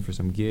be looking for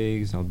some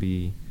gigs. I'll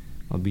be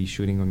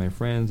shooting with my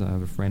friends. I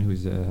have a friend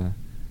who's a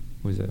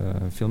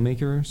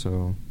filmmaker,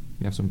 so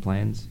we have some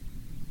plans.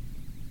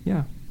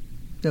 Yeah.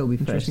 That will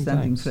be fresh,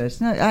 something fresh.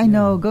 No, I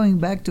know, going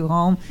back to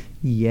home,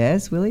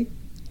 yes, Willie?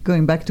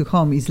 Going back to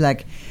home is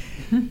like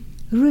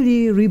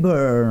really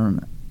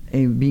reborn,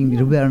 being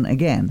reborn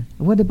again.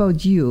 What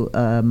about you,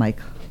 Mike?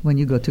 when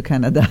you go to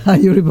Canada,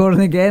 you're reborn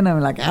again. I'm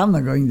like, I'm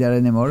not going there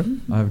anymore.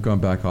 I've gone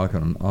back off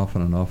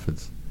and off.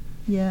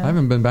 Yeah. I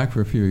haven't been back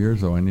for a few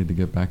years, though. I need to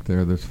get back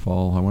there this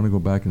fall. I want to go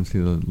back and see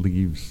the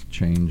leaves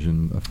change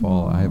in the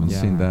fall. I haven't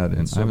seen that,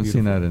 and it's so I haven't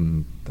seen that beautiful.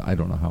 in I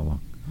don't know how long.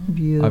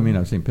 Beautiful. I mean,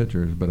 I've seen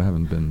pictures, but I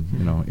haven't been,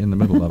 in the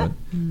middle of it.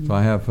 So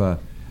I have a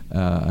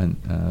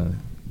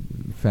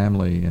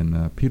family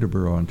in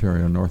Peterborough,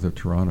 Ontario, north of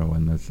Toronto,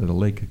 and it's at a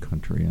lake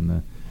country,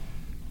 and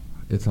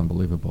it's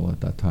unbelievable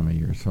at that time of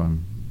year. So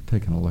I'm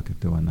taking a look at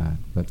doing that.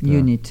 But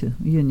You need to.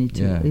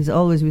 Yeah. It's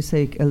always we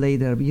say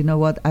later. You know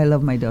what? I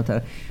love my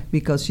daughter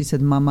because she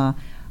said, "Mama,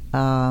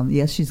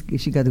 yes,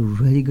 she got a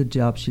really good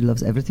job. She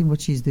loves everything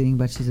what she's doing.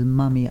 But she said,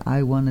 Mommy,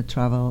 I want to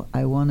travel.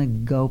 I want to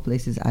go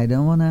places. I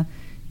don't want to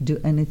do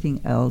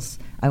anything else.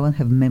 I want to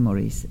have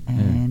memories.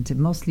 And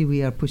mostly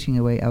we are pushing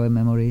away our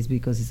memories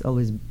because it's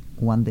always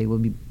one day will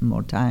be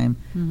more time,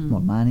 more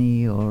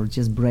money, or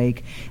just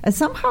break. And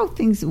somehow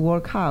things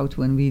work out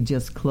when we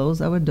just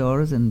close our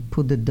doors and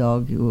put the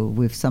dog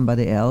with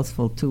somebody else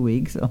for 2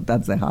 weeks. Oh,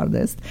 that's the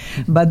hardest.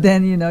 But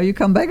then, you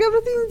come back,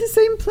 everything in the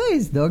same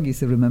place. Dog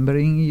is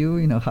remembering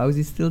you, house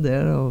is still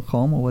there, or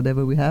home, or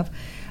whatever we have.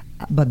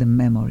 But the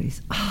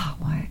memories,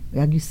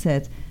 like you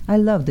said, I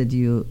love that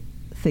you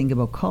think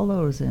about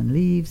colors and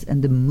leaves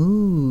and the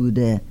mood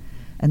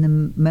and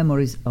the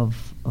memories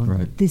of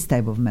this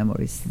type of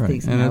memories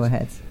sticks in our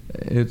heads.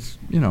 It's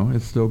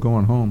it's still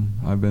going home.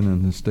 I've been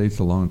in the States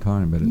a long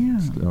time, but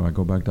I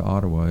go back to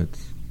Ottawa.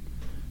 It's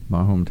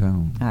my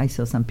hometown. I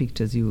saw some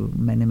pictures you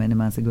many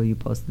months ago. You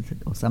posted it,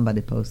 or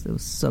somebody posted. It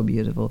was so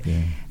beautiful.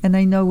 Yeah. And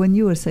I know when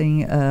you were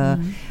saying,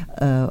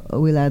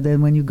 Willa,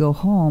 then when you go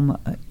home.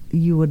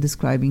 You were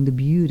describing the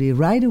beauty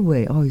right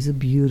away. Oh, it's a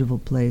beautiful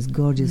place,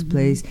 gorgeous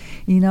place.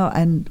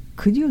 And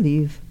could you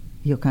leave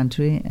your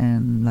country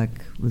and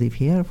live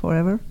here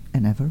forever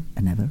and ever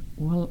and ever?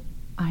 Well,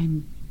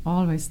 I'm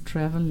always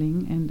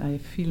traveling, and I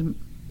feel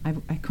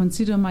I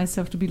consider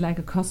myself to be like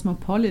a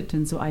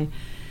cosmopolitan. So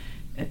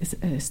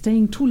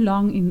staying too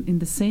long in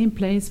the same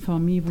place for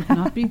me would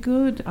not be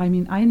good. I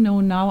mean, I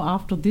know now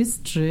after this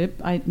trip,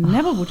 I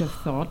never would have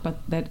thought, but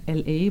that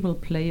LA will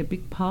play a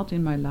big part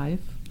in my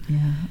life.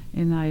 Yeah.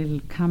 And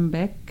I'll come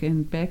back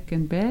and back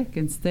and back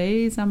and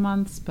stay some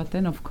months. But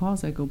then, of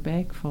course, I go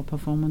back for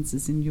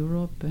performances in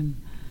Europe. And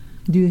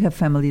do you have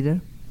family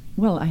there?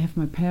 Well, I have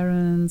my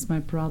parents, my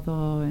brother,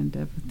 and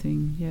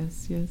everything.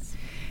 Yes.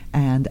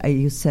 And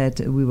you said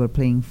we were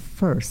playing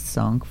first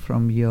song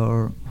from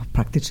your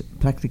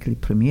practically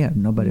premiere.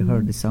 Nobody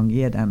heard the song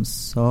yet. I'm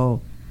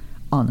so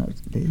honored.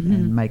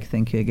 And Mike,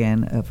 thank you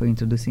again for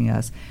introducing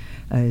us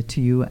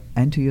to you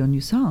and to your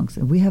new songs.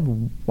 And we have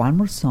one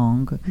more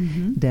song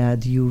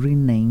that you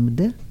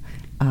renamed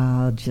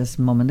just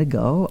a moment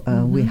ago.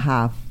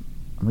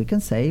 We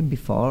can say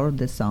before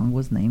the song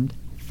was named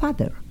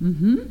Father.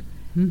 And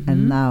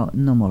now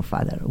no more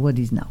Father. What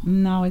is now?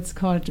 Now it's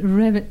called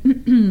Revelation.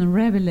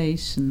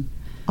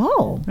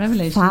 Oh,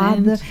 Revelation.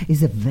 Father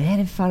is a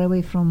very far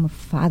away from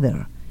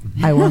Father.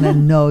 I want to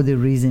know the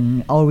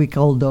reason. Or we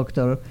call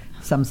doctor,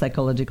 some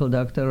psychological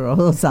doctor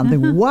or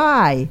something.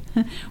 Why?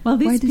 Well,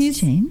 this Why this piece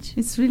change?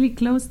 It's really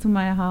close to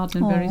my heart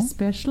and very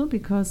special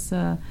because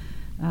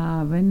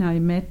when I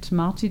met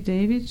Marty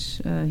Davidge,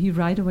 he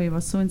right away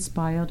was so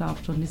inspired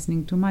after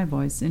listening to my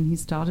voice, and he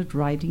started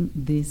writing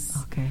this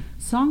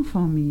song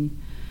for me.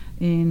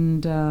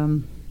 And there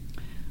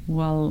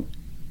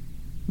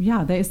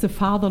is the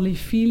fatherly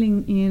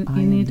feeling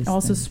in it,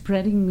 also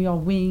spreading your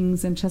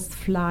wings and just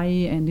fly.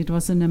 And it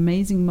was an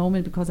amazing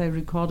moment because I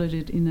recorded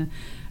it in a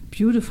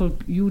beautiful,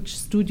 huge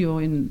studio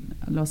in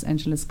Los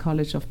Angeles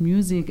College of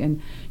Music.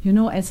 And,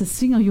 as a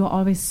singer, you're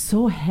always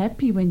so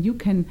happy when you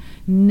can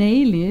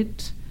nail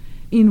it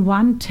in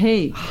one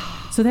take.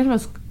 So that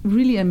was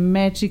really a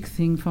magic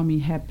thing for me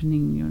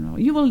happening,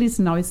 You will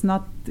listen now. It's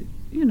not...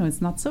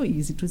 it's not so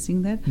easy to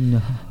sing that.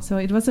 No. So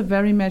it was a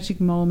very magic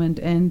moment,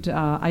 and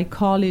I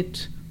call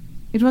it,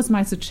 it was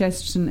my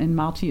suggestion, and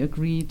Marty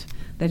agreed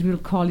that we'll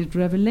call it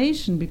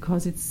Revelation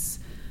because it's,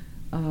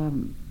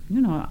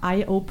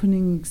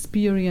 eye-opening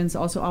experience,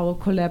 also our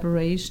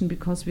collaboration,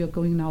 because we are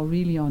going now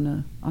really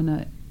on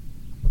a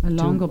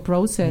longer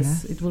process.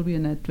 Yes. It will be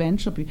an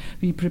adventure.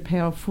 We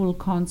prepare a full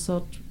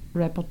concert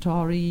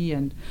repertory,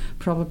 and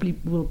probably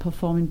will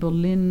perform in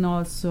Berlin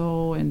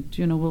also, and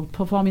we'll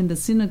perform in the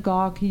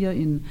synagogue here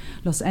in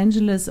Los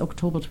Angeles,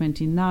 October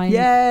 29th.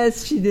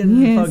 Yes, she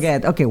didn't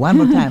forget. Okay, one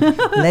more time.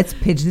 Let's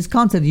pitch this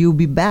concert. You'll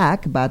be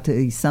back, but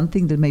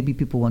something that maybe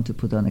people want to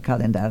put on a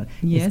calendar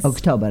is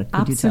October.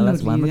 Could you tell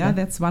us one more time?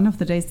 That's one of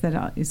the days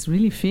that is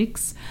really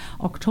fixed.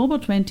 October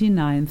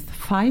 29th,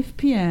 5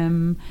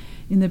 p.m.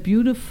 in the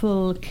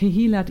beautiful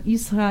Kehilat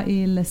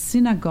Israel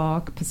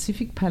Synagogue,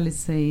 Pacific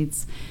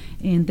Palisades.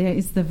 And there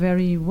is the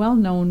very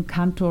well-known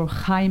cantor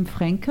Chaim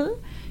Frenkel.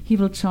 He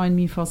will join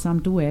me for some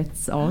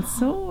duets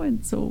also,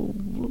 and so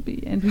we'll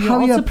be. And we How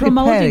are you also are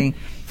preparing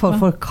promoting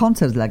for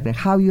concerts like that?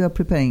 How you are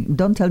preparing?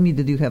 Don't tell me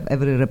that you have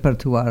every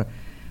repertoire,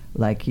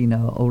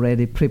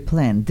 already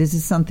pre-planned. This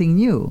is something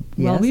new.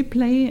 Well, yes? we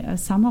play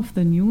some of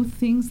the new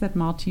things that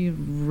Marty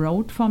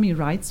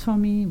writes for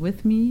me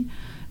with me.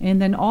 And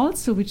then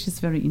also, which is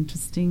very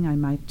interesting, I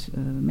might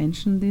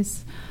mention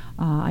this.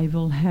 I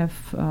will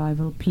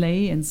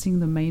play and sing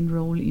the main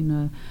role in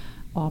a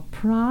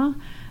opera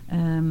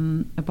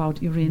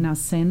about Irena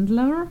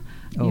Sendler.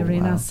 Oh,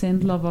 Irena wow.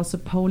 Sendler was a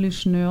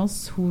Polish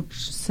nurse who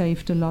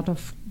saved a lot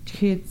of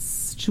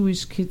kids,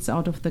 Jewish kids,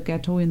 out of the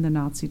ghetto in the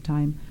Nazi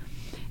time.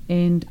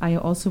 And I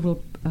also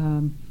will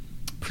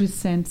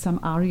present some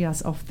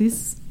arias of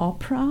this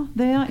opera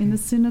there in the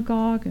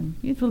synagogue, and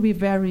it will be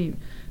very,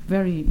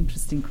 very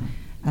interesting.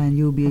 And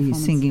you'll be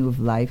Performance. singing with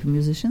live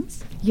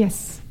musicians?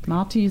 Yes,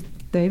 Marty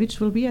David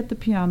will be at the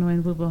piano,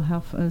 and we will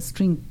have a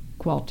string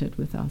quartet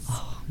with us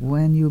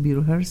When you'll be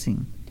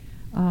rehearsing?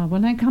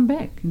 when I come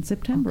back in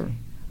September.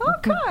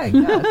 Okay,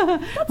 good.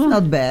 That's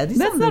not bad. It's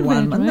That's only not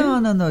one bad,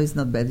 month. right? No, it's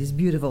not bad. It's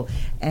beautiful.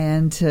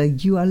 And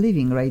you are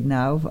leaving right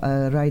now,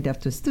 right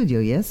after studio,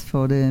 yes,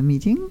 for the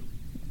meeting?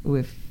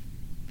 With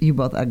you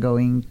both are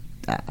going.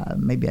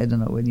 Maybe I don't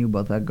know when you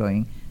both are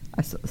going.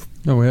 I saw.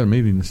 No, we had a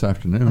meeting this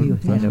afternoon. Oh, you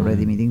had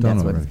already meeting. Done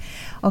That's what. already.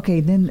 Okay,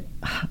 then.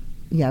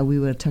 Yeah, we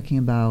were talking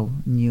about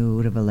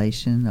new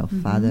revelation of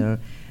Father.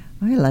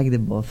 I like the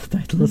both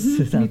titles.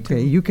 Me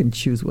Okay, too. you can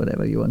choose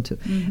whatever you want to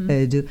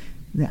do.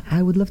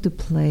 I would love to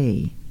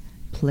play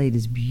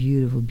this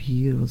beautiful,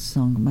 beautiful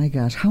song. My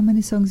gosh, how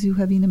many songs you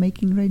have in the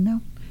making right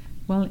now?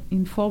 Well,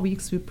 in 4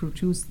 weeks we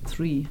produced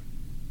three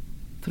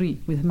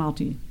with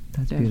Marty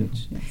That's David.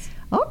 beautiful. Yes.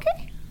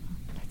 Okay,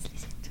 let's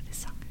listen to the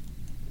song.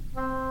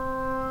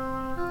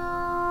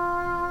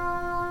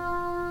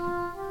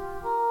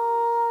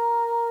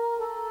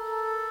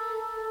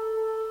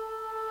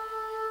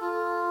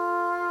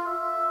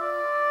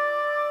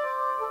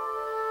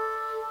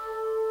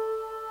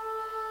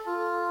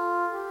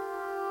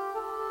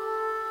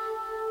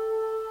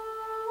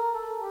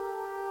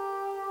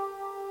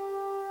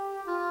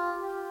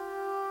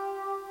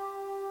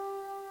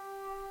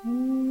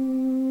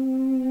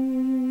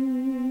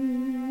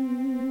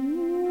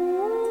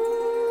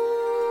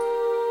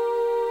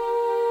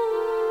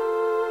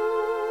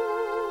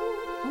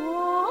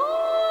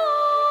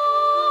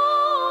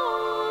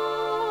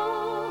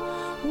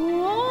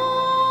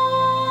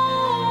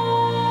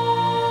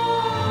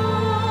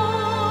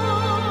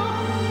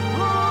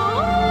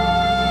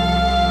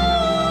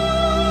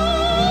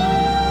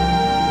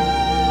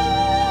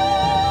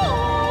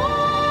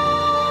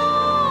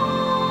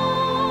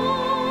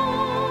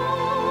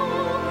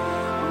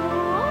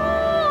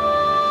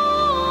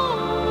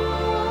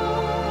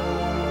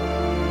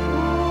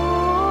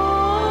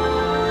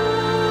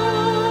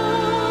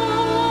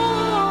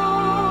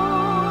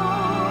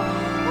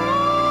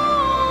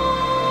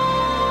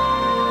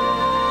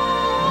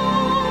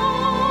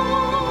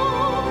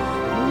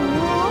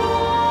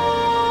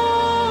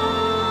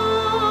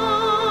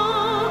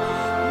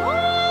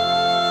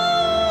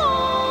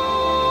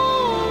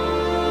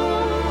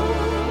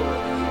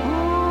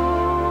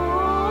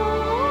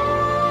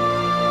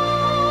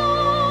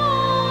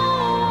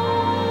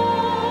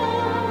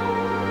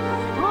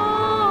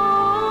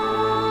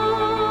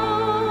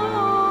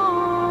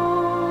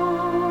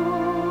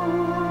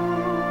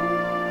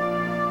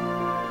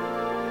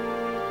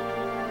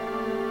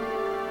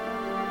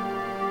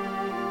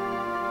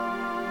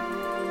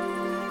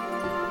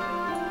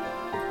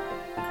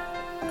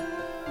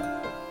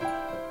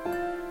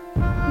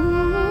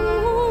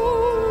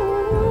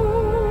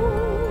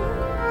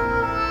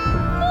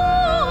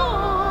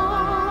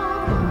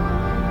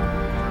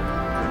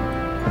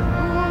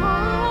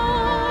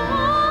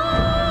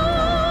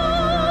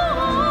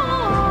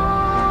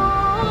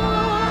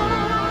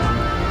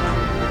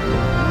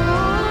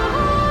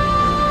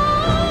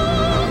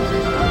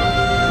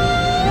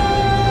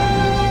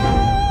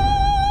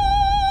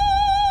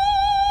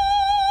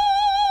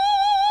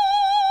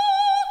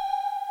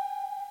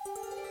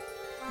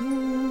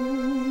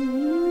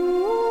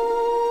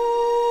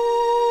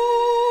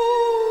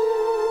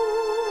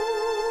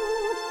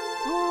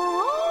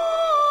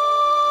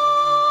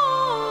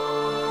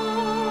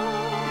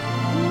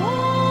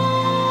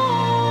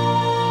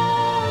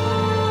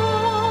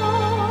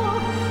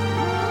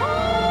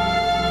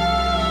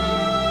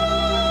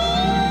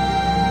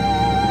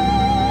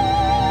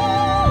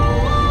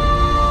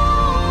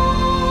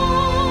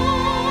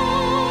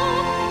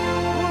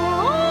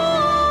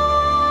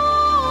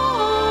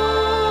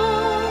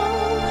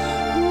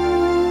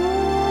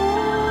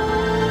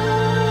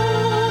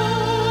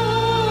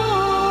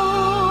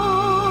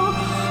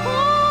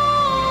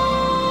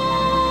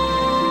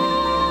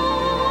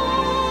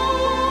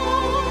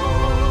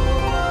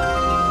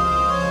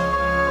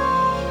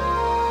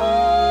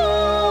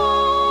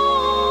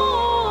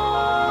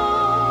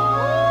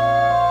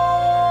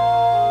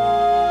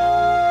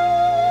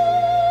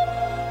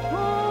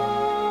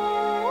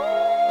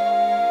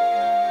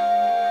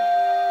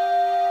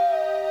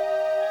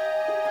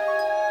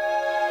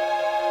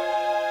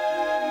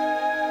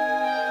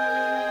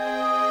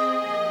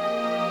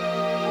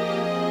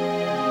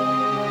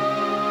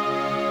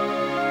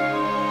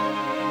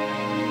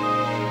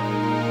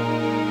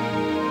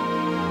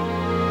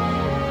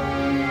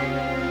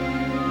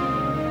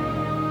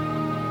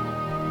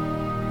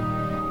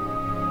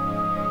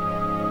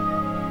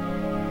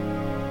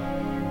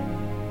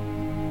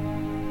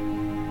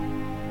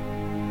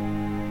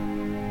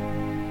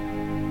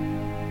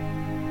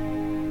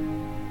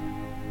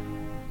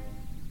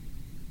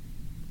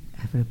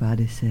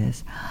 everybody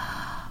says,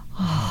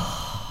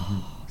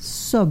 oh,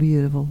 so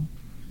beautiful,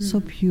 so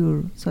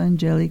pure, so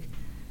angelic.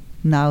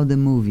 Now the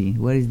movie.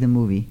 Where is the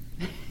movie?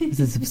 This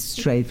is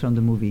straight from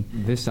the movie.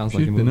 This sounds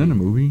She's like a movie. been in a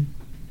movie.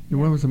 Yeah.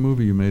 What was the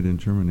movie you made in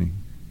Germany?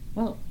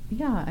 Well,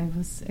 yeah, I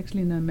was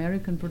actually in an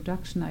American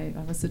production. I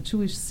was a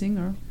Jewish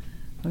singer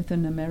with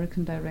an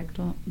American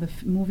director. The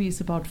movie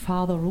is about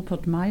Father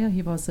Rupert Meyer.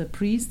 He was a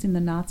priest in the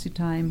Nazi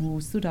time who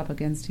stood up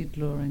against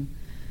Hitler and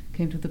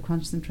came to the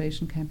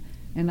concentration camp.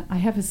 And I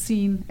have a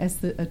scene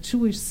as a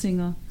Jewish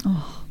singer,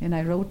 and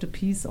I wrote a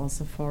piece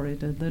also for it,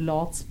 the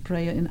Lord's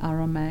Prayer in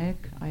Aramaic.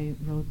 I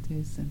wrote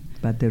this.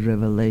 But the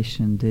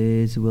revelation,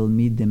 this will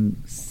meet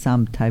them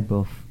some type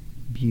of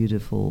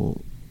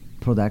beautiful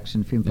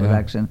production, film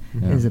production,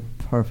 is a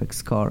perfect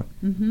score.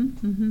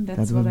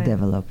 That's that will what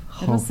develop.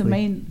 That was the hopefully.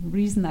 main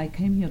reason I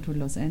came here to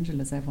Los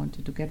Angeles. I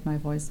wanted to get my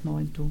voice more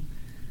into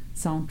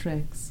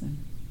soundtracks and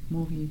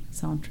movie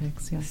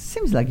soundtracks. Yes.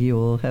 Seems like you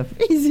will have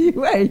easy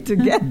way to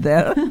get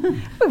there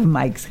with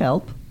Mike's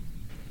help.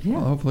 Yeah.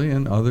 Well, hopefully,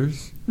 and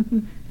others.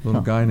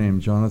 Little guy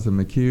named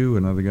Jonathan McHugh,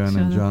 another guy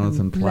named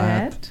Jonathan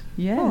Platt.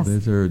 Yes.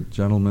 These are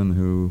gentlemen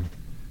who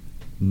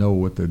know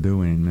what they're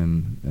doing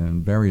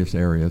in various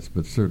areas,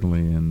 but certainly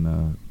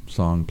in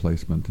song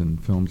placement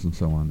and films and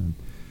so on. And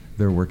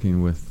they're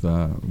working with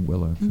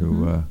Willa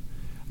to,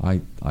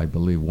 I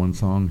believe, one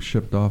song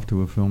shipped off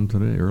to a film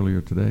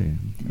earlier today.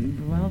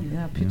 Well,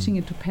 pitching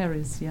it to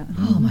Paris,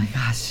 Oh my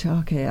gosh,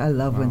 okay. I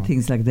love when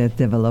things like that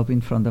develop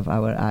in front of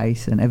our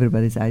eyes and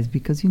everybody's eyes,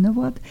 because you know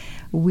what?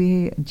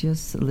 We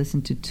just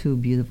listened to two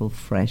beautiful,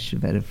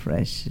 very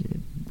fresh,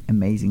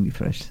 amazingly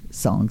fresh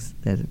songs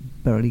that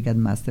barely got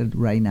mastered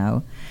right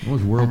now. It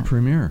was world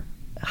premiere.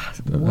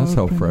 That's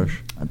how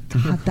fresh.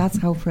 That's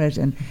how fresh,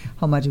 and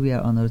how much we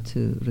are honored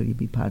to really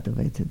be part of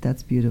it.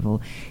 That's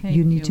beautiful. Thank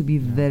You need you. to be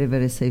very,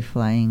 very safe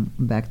flying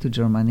back to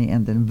Germany,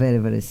 and then very,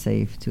 very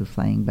safe to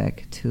flying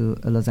back to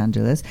Los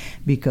Angeles,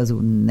 because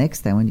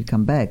next time when you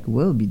come back,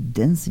 we'll be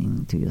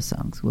dancing to your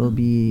songs. We'll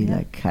be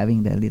like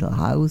having that little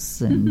house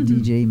and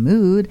DJ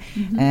mood,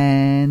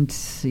 and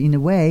in a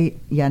way,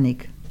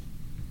 Yannick,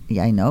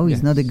 I know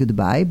it's not a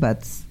goodbye,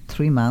 but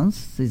 3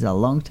 months is a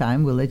long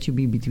time. We'll let you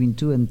be between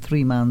 2 and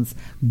 3 months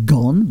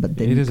gone, but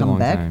then It you is a come long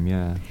back, time,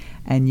 yeah.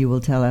 and you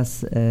will tell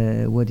us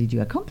what did you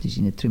accomplish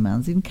in the 3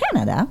 months in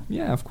Canada.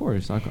 Yeah, of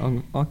course.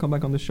 I'll come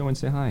back on the show and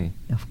say hi.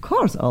 Of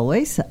course,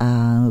 always.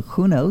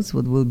 Who knows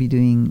what we'll be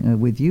doing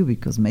with you,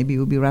 because maybe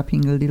we'll be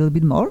rapping a little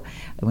bit more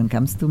when it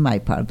comes to my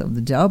part of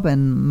the job.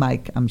 And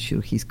Mike, I'm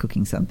sure he's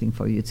cooking something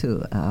for you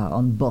too,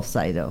 on both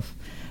sides of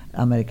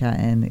America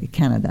and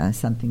Canada.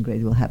 Something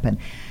great will happen.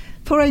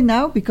 For right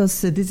now,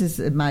 because this is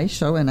my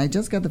show, and I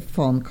just got a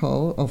phone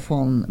call or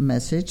phone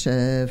message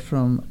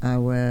from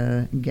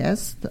our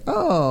guest.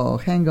 Oh,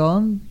 hang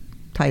on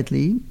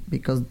tightly,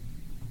 because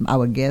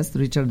our guest,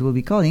 Richard, will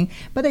be calling.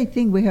 But I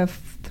think we have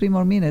 3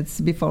 more minutes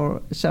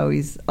before the show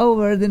is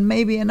over. Then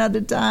maybe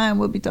another time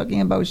we'll be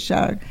talking about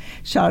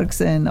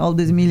sharks and all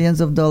these millions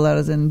of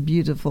dollars and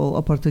beautiful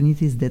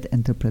opportunities that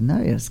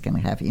entrepreneurs can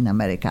have in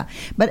America.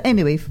 But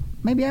anyway,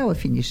 maybe I will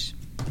finish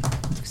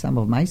some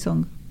of my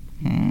song.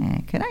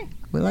 Can I?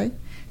 Will I?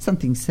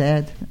 Something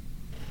sad.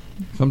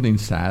 Something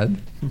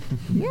sad?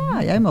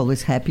 Yeah, I'm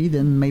always happy.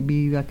 Then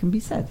maybe I can be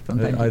sad from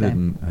time to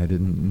time. I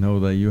didn't know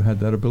that you had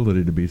that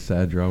ability to be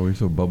sad. You're always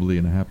so bubbly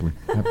and happy.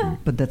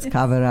 But that's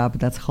cover up.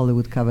 That's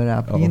Hollywood cover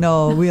up. Oh. You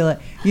know,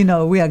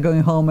 we are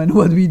going home, and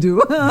what we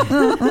do?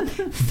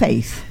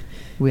 Faith.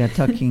 We are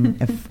talking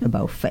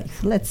about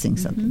faith. Let's sing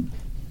something.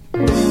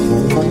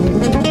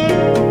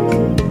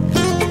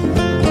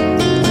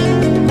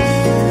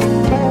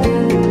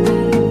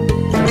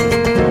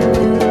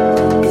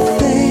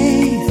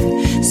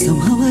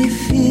 Somehow I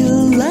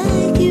feel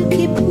like you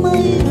keep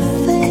my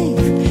faith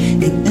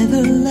in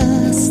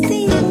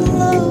everlasting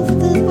love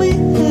that we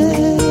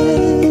have.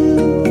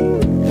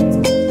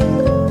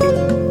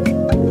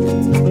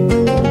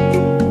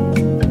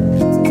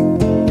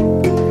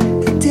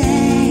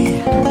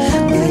 Day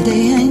by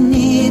day I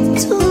need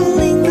to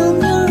lean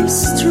on your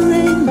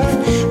strength.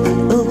 I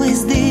always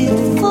did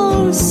for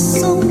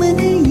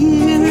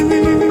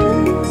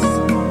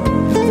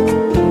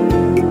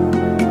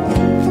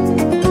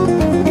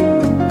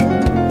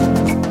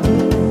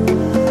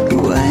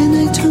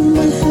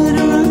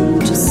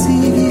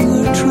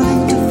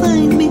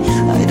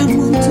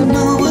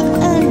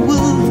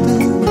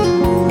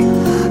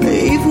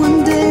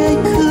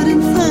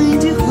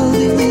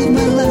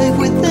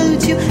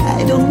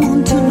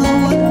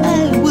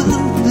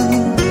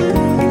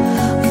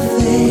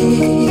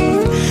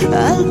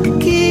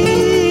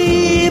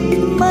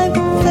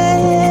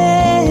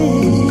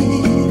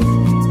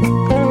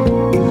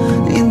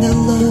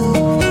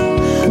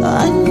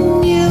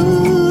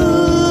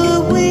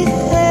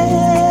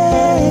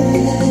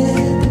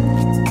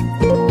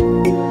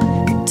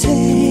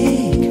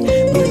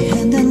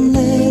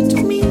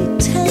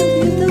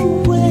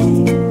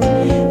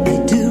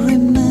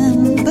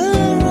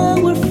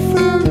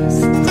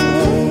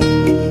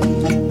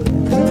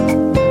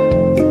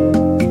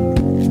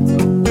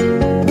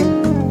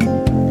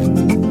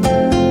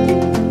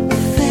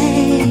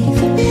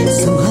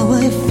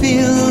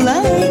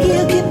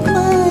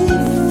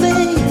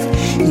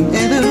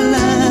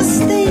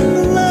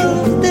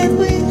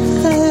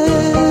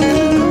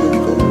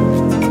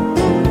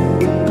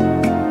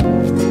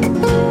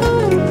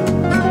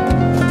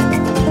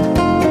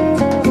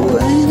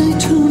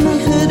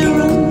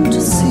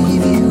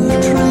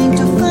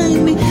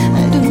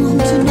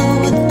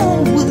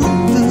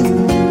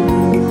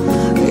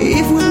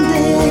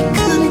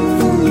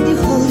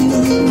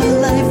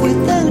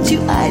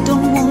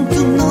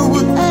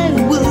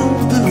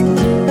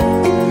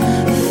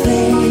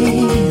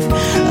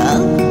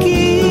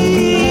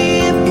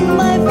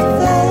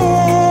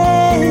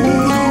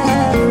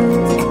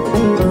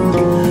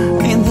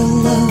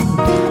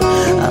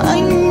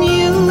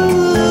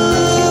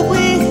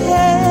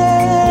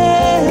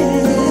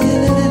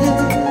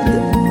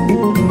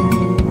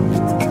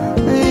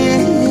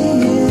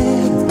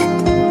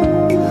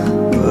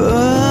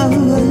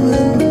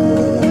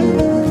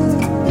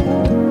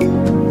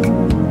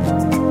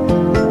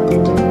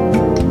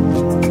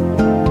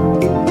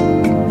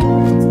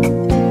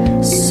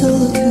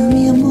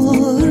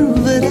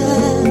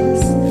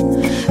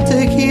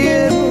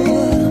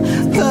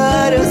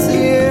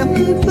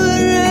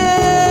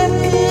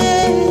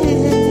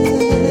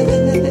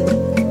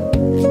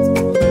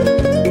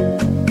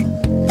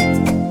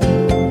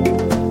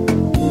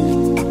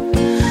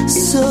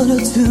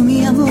tú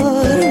mi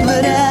amor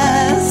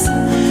verás,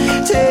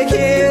 te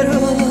quiero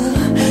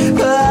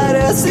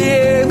para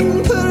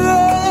siempre.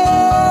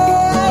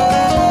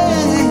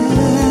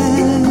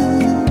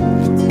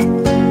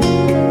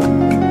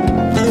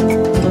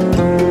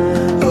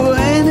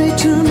 When I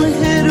turn my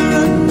head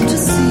around to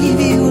see if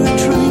you are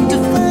trying to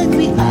find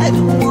me, I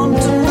don't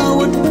want to know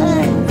what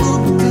I will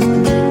do.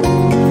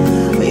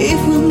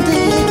 If one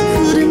day I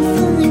couldn't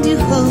find you,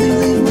 how do you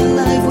live my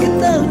life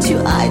without you?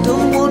 I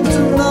don't want to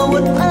know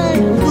what I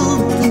will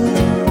do.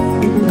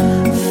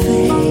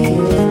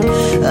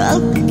 Faith,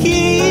 I'll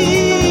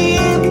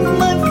keep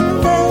my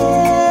faith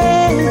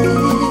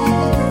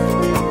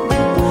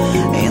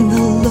in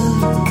the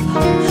love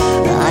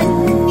I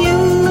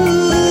knew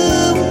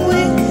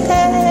we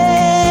had.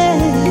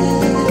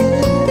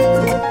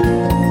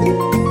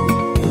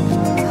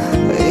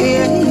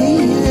 Yeah,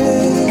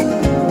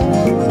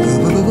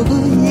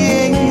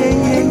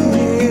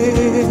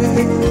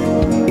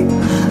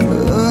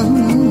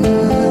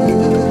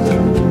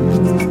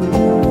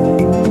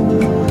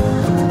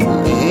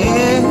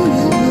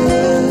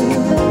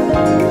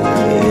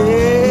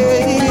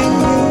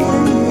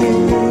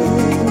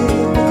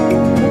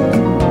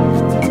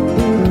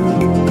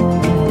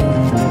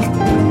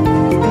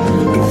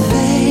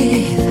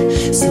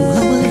 faith,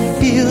 somehow I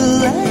feel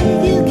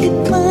like you keep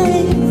my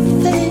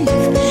faith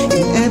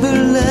in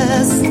everlasting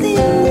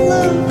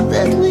love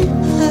that we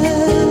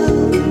have.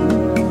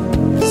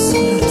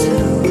 Solo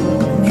tú,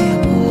 mi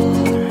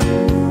amor.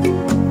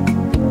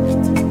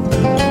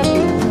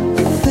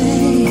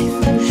 Faith,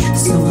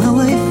 somehow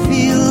I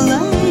feel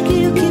like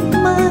you keep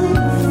my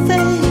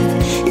faith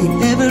in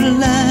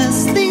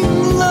everlasting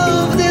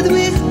love that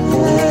we have.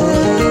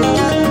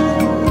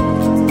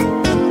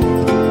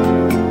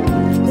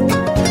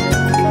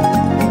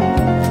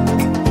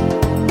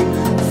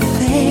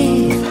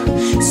 Faith,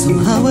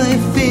 somehow I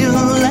feel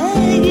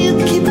like you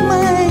keep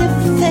my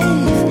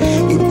faith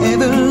in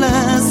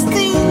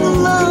everlasting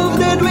love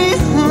that we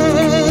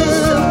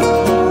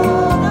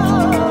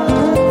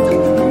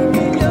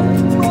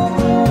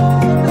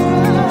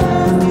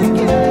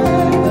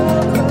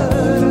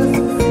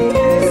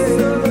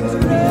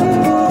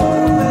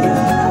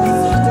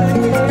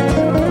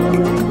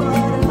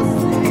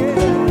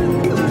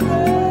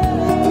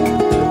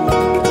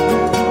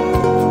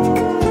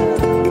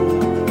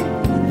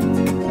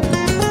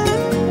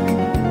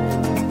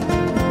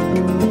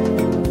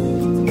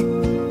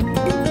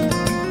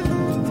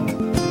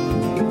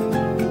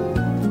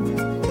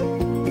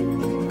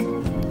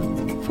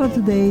For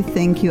today,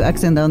 thank you,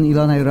 Accent on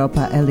Ilona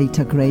Europa, LA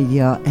Talk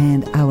Radio,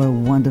 and our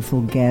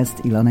wonderful guest,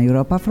 Ilona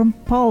Europa from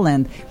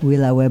Poland,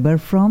 Willa Weber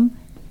from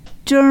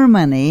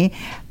Germany,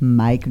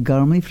 Mike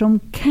Gormley from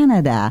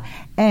Canada,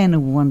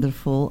 and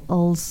wonderful,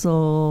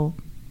 also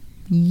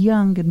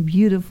young and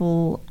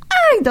beautiful,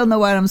 I don't know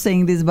why I'm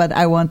saying this, but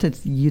I wanted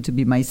you to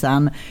be my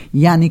son,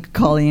 Yannick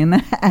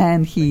Collin,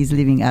 and he's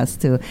leaving us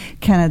to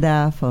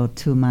Canada for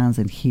 2 months,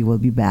 and he will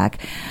be back.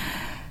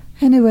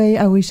 Anyway,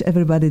 I wish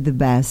everybody the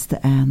best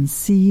and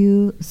see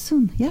you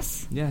soon.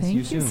 Yes? Yes,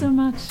 Thank you so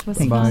much. It was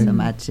Thank fun. you so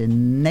much.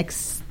 And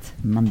next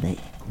Monday.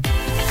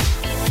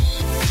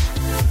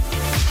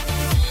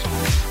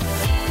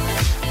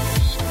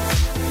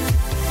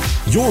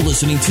 You're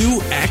listening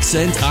to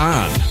Accent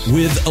On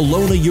with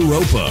Ilona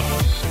Europa,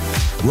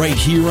 right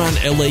here on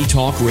LA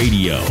Talk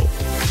Radio.